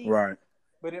all to me. Right.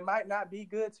 But it might not be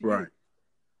good to Right. you.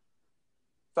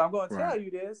 So I'm going to Right. tell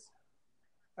you this.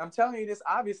 I'm telling you this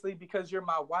obviously because you're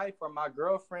my wife or my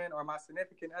girlfriend or my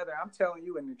significant other. I'm telling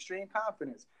you in extreme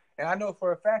confidence. And I know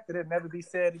for a fact that it'll never be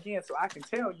said again. So I can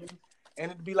tell you and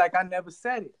it'd be like I never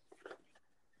said it.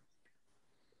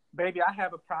 Baby, I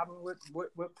have a problem with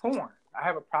porn. I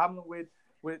have a problem with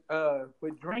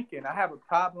drinking. I have a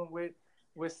problem with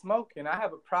smoking. I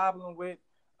have a problem with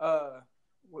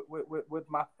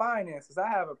my finances. I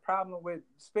have a problem with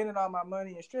spending all my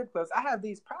money in strip clubs. I have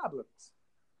these problems.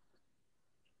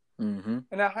 Mm-hmm.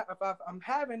 And if I'm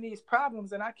having these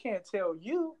problems and I can't tell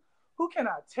you, who can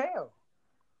I tell?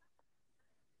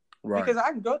 Right. Because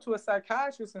I can go to a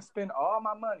psychiatrist and spend all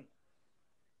my money.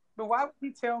 But why would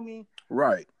he tell me?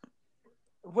 Right.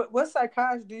 What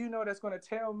psychiatrist do you know that's going to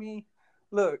tell me,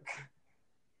 look,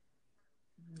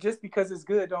 just because it's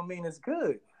good don't mean it's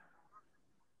good.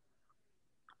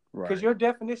 Right. Because your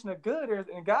definition of good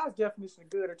and God's definition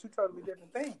of good are two totally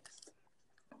different things.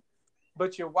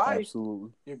 But your wife,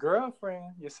 absolutely, your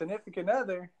girlfriend, your significant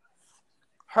other,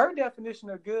 her definition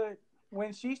of good,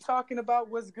 when she's talking about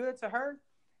what's good to her,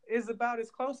 is about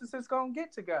as close as it's going to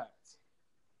get to God's.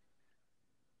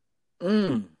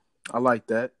 I like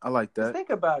that. Just think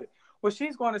about it. What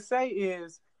she's going to say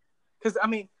is, because, I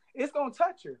mean, it's going to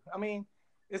touch her.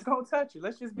 It's going to touch her.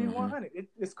 Let's just be 100.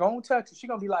 It's going to touch her. She's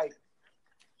going to be like,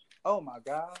 oh, my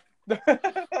God.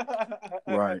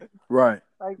 Right.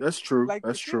 Like, that's true.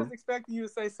 That's she true. was expecting you to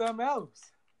say something else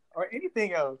or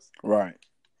anything else. Right.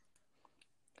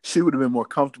 She would have been more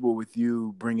comfortable with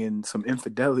you bringing some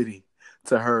infidelity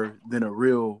to her than a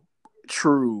real,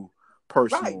 true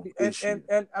personal issue.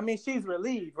 And I mean, she's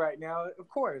relieved right now, of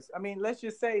course. I mean, let's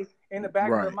just say in the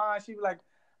back of her mind, she was like,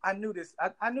 I knew this.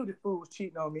 I knew this fool was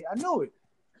cheating on me. I knew it.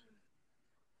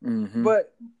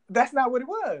 But that's not what it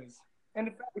was.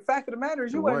 And the fact of the matter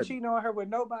is you weren't cheating on her with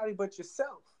nobody but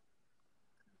yourself.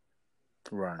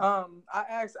 Right. I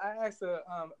asked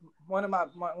one of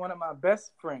my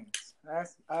best friends. I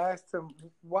asked him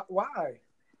why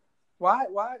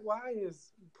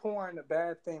is porn a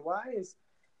bad thing? Why is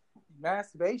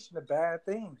masturbation a bad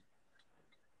thing?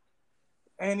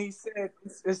 And he said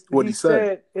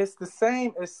it's the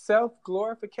same as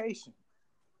self-glorification.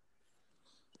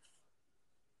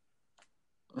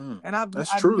 And I never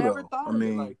thought of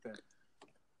it like that.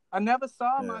 I never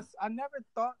I never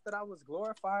thought that I was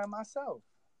glorifying myself.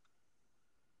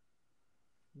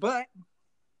 But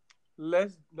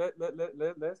let's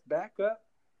back up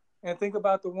and think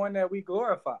about the one that we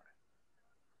glorify.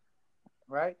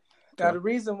 Right? Okay. Now the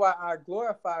reason why I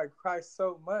glorify Christ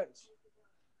so much,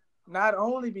 not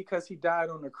only because he died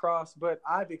on the cross, but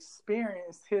I've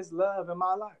experienced his love in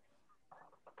my life.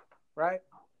 Right?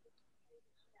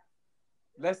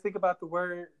 Let's think about the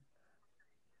word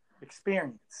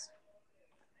experience.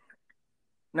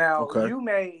 Now, you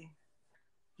may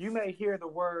hear the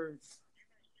words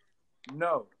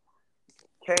know,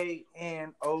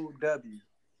 K-N-O-W,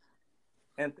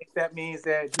 and think that means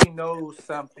that he knows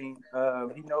something.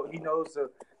 He knows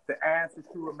the answer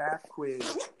to a math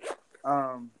quiz.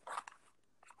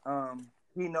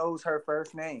 He knows her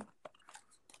first name,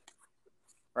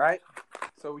 right?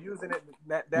 So using it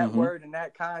that word in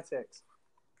that context.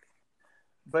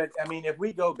 But, I mean, if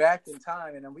we go back in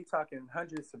time, and we're talking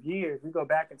hundreds of years, we go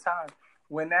back in time,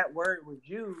 when that word was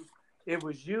used, it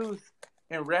was used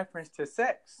in reference to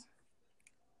sex.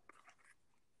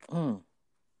 Yeah,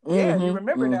 you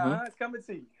remember now, huh? It's coming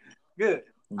to you. Good.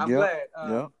 I'm glad.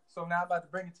 So now I'm about to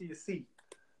bring it to your seat.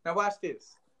 Now watch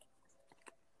this.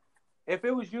 If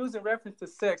it was used in reference to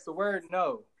sex, the word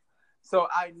know. So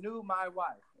I knew my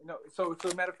wife. So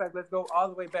matter of fact, let's go all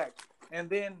the way back. And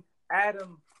then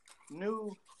Adam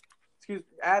knew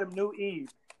Eve,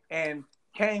 and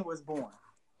Cain was born.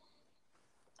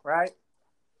 Right?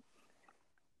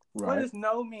 What does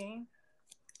know mean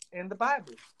in the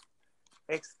Bible?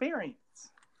 Experience.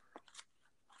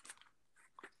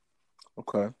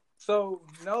 Okay. So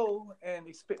know and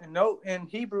in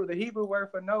Hebrew, the Hebrew word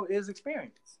for know is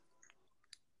experience.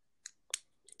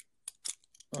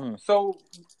 So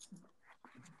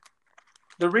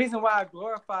the reason why I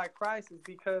glorify Christ is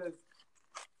because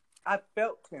I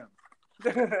felt him.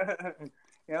 You know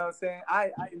what I'm saying?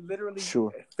 I literally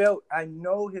felt, I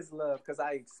know his love because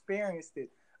I experienced it.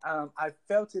 I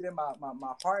felt it in my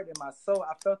heart and my soul.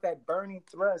 I felt that burning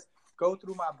thrust go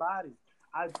through my body.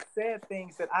 I said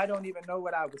things that I don't even know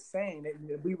what I was saying.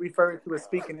 We refer to as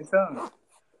speaking in tongues,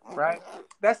 right?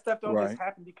 That stuff don't just Right.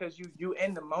 happen because you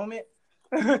in the moment.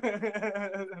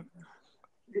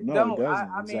 It No, it don't. doesn't.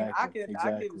 I mean, I Exactly. can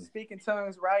Exactly. speak in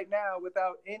tongues right now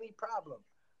without any problem,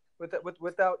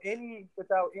 without any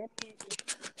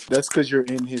That's because you're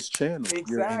in his channel.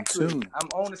 You're in exactly. tune. I'm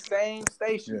on the same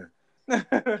station.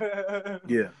 Yeah.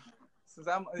 Yeah.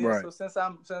 Right. Since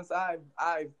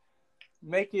I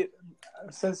make it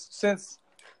since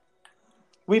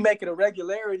we make it a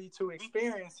regularity to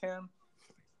experience him,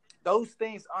 those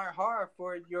things aren't hard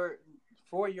for your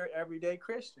everyday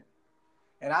Christian.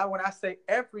 And when I say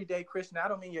everyday Christian, I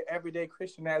don't mean your everyday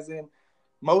Christian as in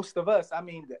most of us. I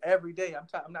mean the everyday.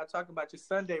 I'm not talking about your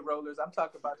Sunday rollers. I'm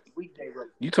talking about the weekday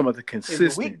rollers. You talking about the Is the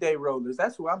consistent. weekday rollers.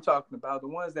 That's who I'm talking about. The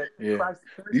ones that Yeah. Christ.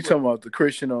 You talking about the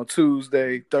Christian on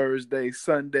Tuesday, Thursday,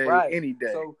 Sunday, right. any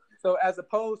day. So as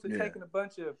opposed to Yeah. taking a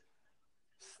bunch of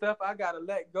stuff I gotta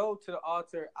let go to the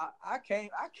altar, I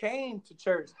came to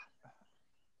church.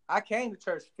 I came to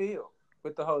church filled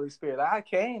with the Holy Spirit. I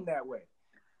came that way.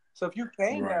 So if you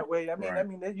came Right. that way, I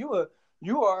mean Right.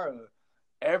 you are a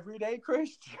everyday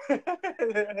Christian.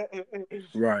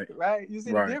 Right. Right? You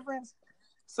see Right. the difference?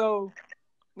 So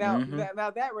now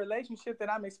Mhm. that relationship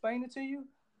that I'm explaining to you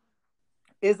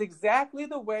is exactly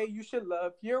the way you should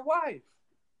love your wife.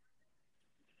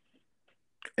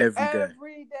 Every day.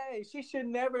 Every day. She should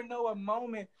never know a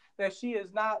moment that she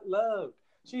is not loved.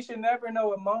 She should never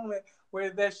know a moment where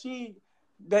that you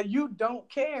don't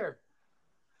care.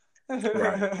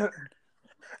 Right.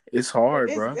 It's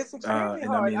hard, bro. It's extremely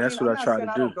And I hard. mean, I mean, that's what I'm I not try saying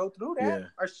to I do. don't go through that, Yeah.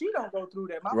 or she don't go through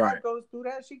that. My Right. wife goes through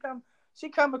that. She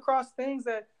come across things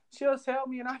that she'll tell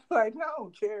me, and I'm like, no, I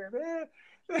don't care, man.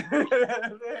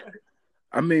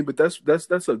 I mean, but that's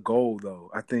a goal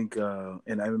though. I think,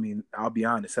 and I mean, I'll be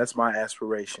honest, that's my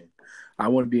aspiration. I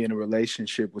want to be in a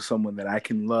relationship with someone that I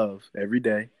can love every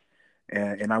day,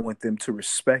 and I want them to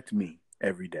respect me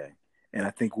every day, and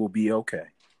I think we'll be okay.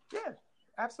 Yeah,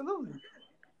 absolutely.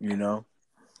 You know,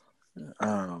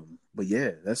 but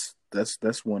yeah, that's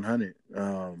 100.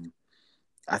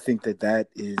 I think that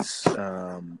is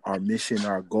our mission,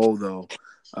 our goal, though.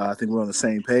 I think we're on the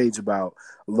same page about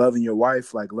loving your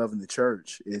wife like loving the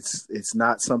church. It's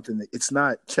not something that it's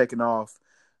not checking off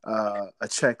a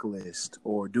checklist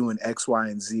or doing X, Y,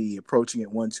 and Z, approaching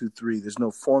it 1, 2, 3. There's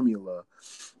no formula.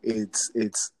 It's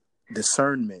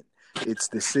discernment. It's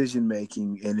decision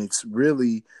making, and it's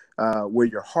really where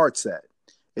your heart's at.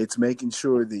 It's making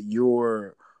sure that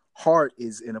your heart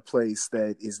is in a place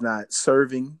that is not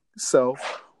serving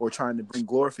self or trying to bring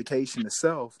glorification to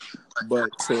self, but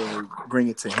to bring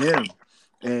it to him.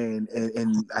 And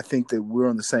I think that we're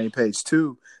on the same page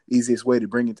too. Easiest way to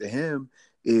bring it to him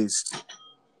is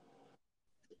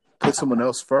put someone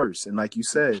else first. And like you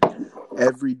said,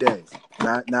 every day,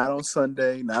 not on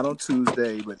Sunday, not on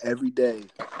Tuesday, but every day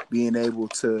being able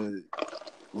to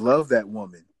love that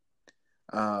woman.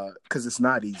 Because it's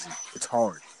not easy. It's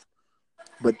hard.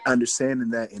 But understanding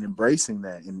that and embracing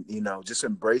that and, just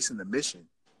embracing the mission.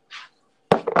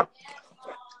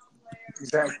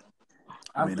 Exactly.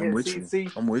 I'm with you.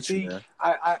 I'm with you, man.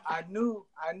 I knew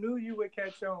you would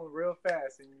catch on real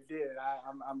fast, and you did.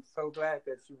 I'm so glad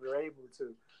that you were able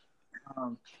to.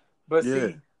 But Yeah.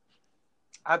 see,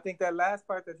 I think that last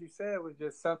part that you said was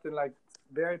just something like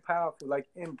very powerful, like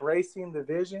embracing the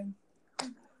vision,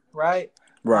 right?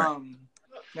 Right.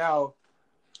 Now,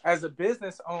 as a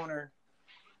business owner,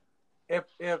 if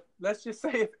let's just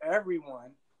say if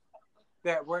everyone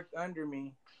that worked under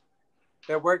me,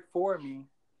 that worked for me,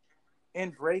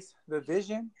 embraced the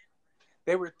vision,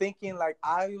 they were thinking like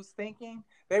I was thinking,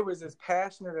 they was as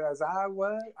passionate as I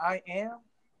am,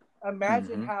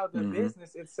 imagine how the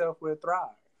business itself would thrive.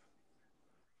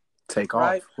 Take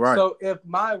right? off. Right. So if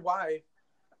my wife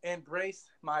embraced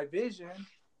my vision,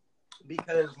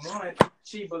 because one,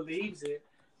 she believes it,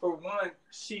 for one,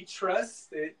 she trusts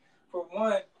it, for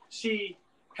one, she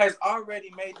has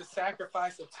already made the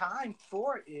sacrifice of time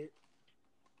for it.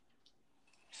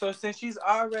 So since she's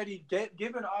already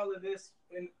given all of this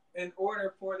in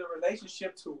order for the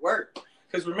relationship to work,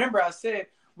 because remember I said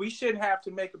we shouldn't have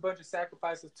to make a bunch of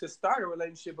sacrifices to start a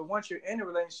relationship, but once you're in a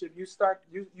relationship, you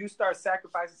start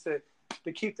sacrifices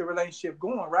to keep the relationship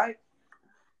going, right?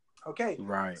 Okay.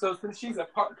 Right. So since she's a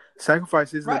part,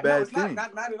 sacrifice isn't a bad thing.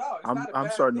 Not at all. It's not a I'm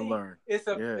bad starting thing. to learn. It's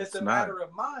a matter of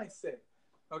mindset.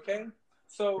 Okay.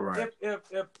 So right.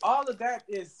 if all of that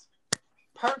is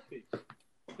perfect,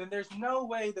 then there's no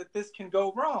way that this can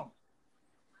go wrong.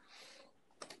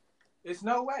 It's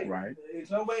no way. Right. It's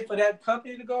no way for that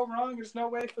company to go wrong. There's no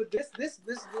way for this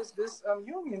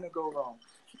union to go wrong,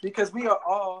 because we are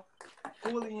all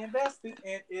fully invested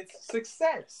in its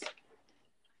success.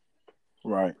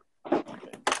 Right.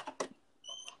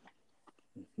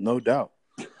 No doubt.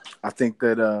 I think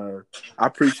that I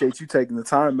appreciate you taking the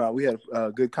time out. We had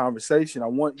a good conversation. I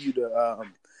want you to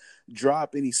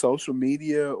drop any social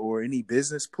media or any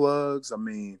business plugs. I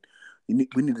mean, we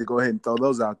need to go ahead and throw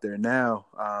those out there now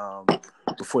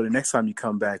before the next time you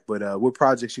come back. But what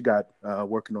projects you got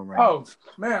working on right now? Oh,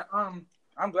 man,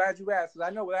 I'm glad you asked. 'Cause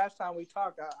I know last time we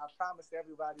talked, I promised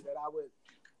everybody that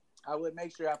I would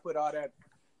make sure I put all that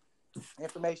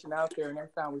information out there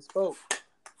next time we spoke.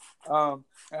 And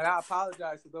I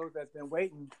apologize to those that's been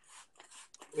waiting.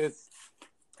 It's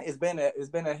been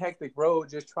a hectic road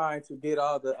just trying to get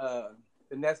all the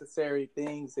necessary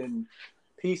things and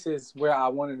pieces where I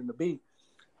wanted them to be.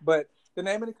 But the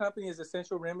name of the company is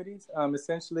Essential Remedies.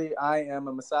 Essentially, I am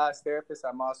a massage therapist.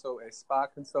 I'm also a spa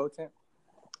consultant.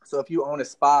 So if you own a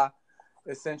spa,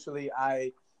 essentially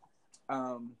I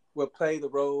would play the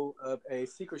role of a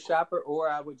secret shopper, or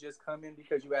I would just come in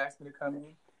because you asked me to come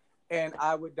in, and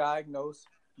I would diagnose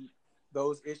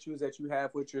those issues that you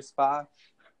have with your spa,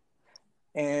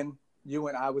 and you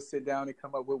and I would sit down and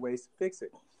come up with ways to fix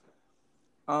it.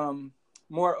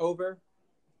 Moreover,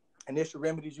 Initial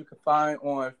Remedies you can find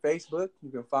on Facebook. You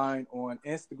can find on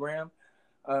Instagram.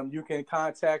 You can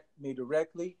contact me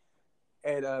directly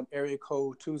at area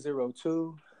code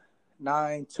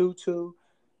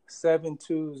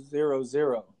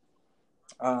 202-922-7200.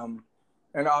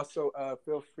 And also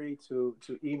feel free to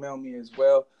email me as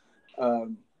well.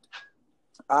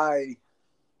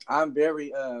 I'm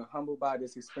very humbled by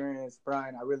this experience,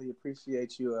 Brian. I really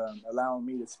appreciate you allowing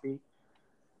me to speak.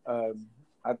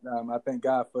 I thank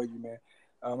God for you, man.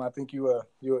 I think you're a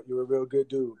real good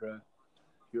dude, bro.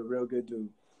 You're a real good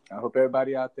dude. I hope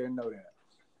everybody out there know that.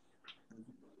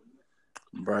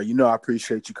 Bro, I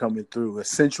appreciate you coming through.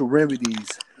 Essential Remedies,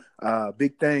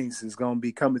 big things is going to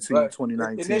be coming to you in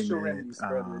 2019. Initial man. Remedies,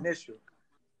 brother. Initial.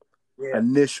 Yeah.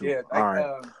 Initial. Yeah. All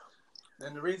right.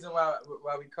 And the reason why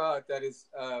we call it that is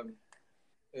a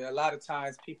lot of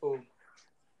times people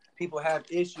have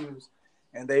issues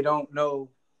and they don't know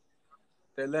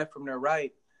their left from their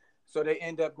right, so they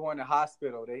end up going to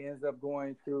hospital. They end up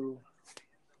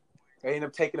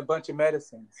taking a bunch of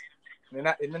medicines,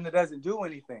 and then it doesn't do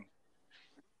anything.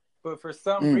 But for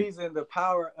some reason, the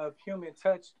power of human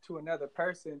touch to another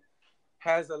person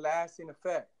has a lasting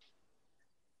effect.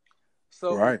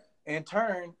 So right. In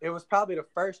turn, it was probably the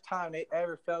first time they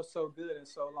ever felt so good in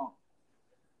so long.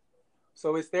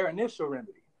 So it's their initial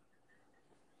remedy.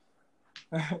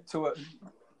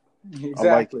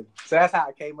 Exactly. So that's how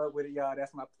I came up with it, y'all.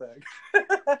 That's my plug.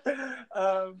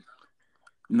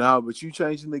 No, but you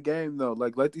changing the game though.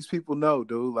 Like, let these people know,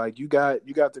 dude. Like, you got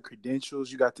the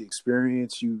credentials, you got the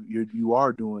experience. You're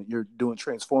doing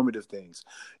transformative things.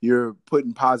 You're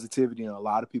putting positivity in a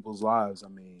lot of people's lives. I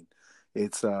mean,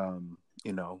 it's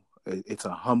it's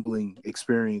a humbling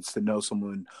experience to know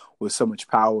someone with so much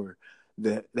power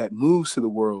that moves to the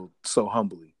world so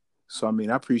humbly. So, I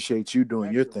mean, I appreciate you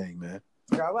doing your thing, man.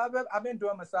 Yeah, well, I've been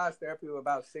doing massage therapy for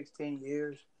about 16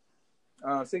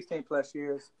 plus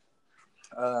years.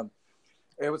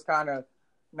 It was kind of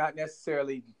not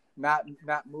necessarily not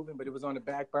moving, but it was on the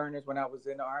back burners when I was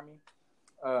in the Army.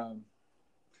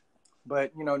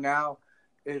 But now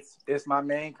it's my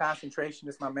main concentration.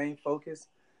 It's my main focus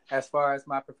as far as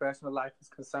my professional life is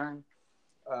concerned.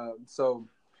 So,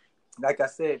 like I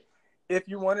said, if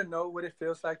you want to know what it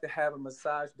feels like to have a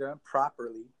massage done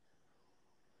properly,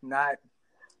 not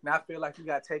feel like you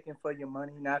got taken for your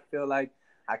money, not feel like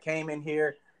I came in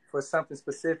here for something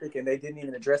specific and they didn't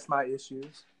even address my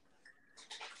issues,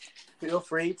 feel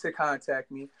free to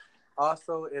contact me.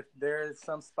 Also, if there's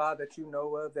some spa that you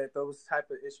know of that those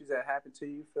type of issues that happen to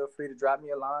you, feel free to drop me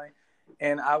a line,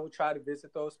 and I will try to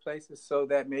visit those places so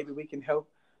that maybe we can help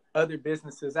other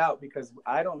businesses out, because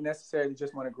I don't necessarily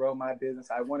just want to grow my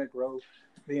business. I want to grow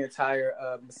the entire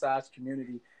massage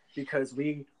community, because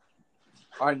we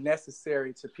are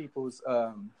necessary to people's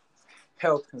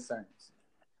health concerns.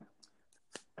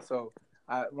 So,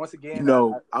 once again,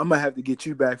 I'm gonna have to get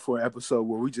you back for an episode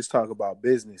where we just talk about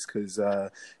business, because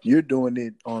you're doing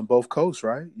it on both coasts,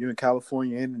 right? You're in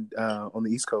California and on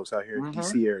the East Coast out here in the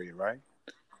DC area, right?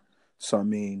 So, I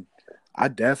mean, I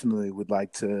definitely would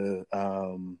like to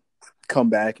come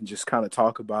back and just kind of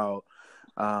talk about,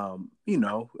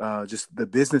 just the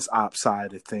business ops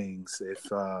side of things. If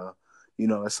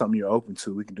that's something you're open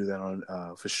to, we can do that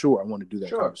on for sure. I want to do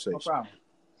that conversation. No problem.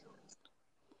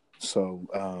 So,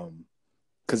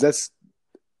 because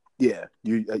Yeah,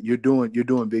 you're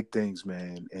doing big things,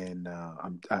 man, and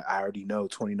I already know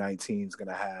 2019 is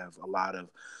gonna have a lot of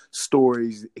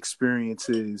stories,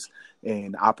 experiences,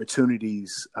 and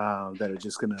opportunities that are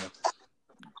just gonna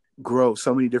grow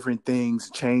so many different things,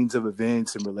 chains of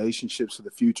events and relationships for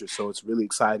the future. So it's really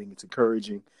exciting. It's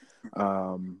encouraging.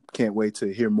 Can't wait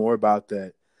to hear more about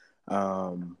that.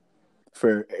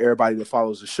 For everybody that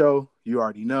follows the show, you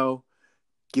already know.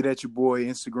 Get at your boy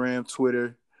Instagram,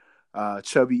 Twitter,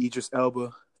 Chubby Idris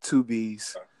Elba,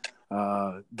 2Bs.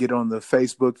 Get on the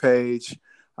Facebook page.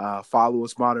 Follow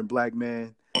us, Modern Black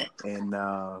Man, and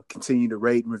continue to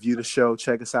rate and review the show.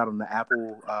 Check us out on the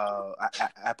Apple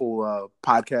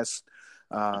podcast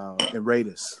and rate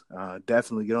us.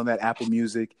 Definitely get on that Apple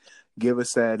Music. Give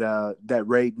us that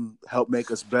rating. Help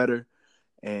make us better.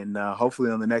 And hopefully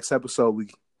on the next episode we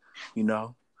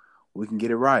can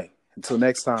get it right. Until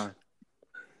next time,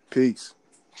 peace.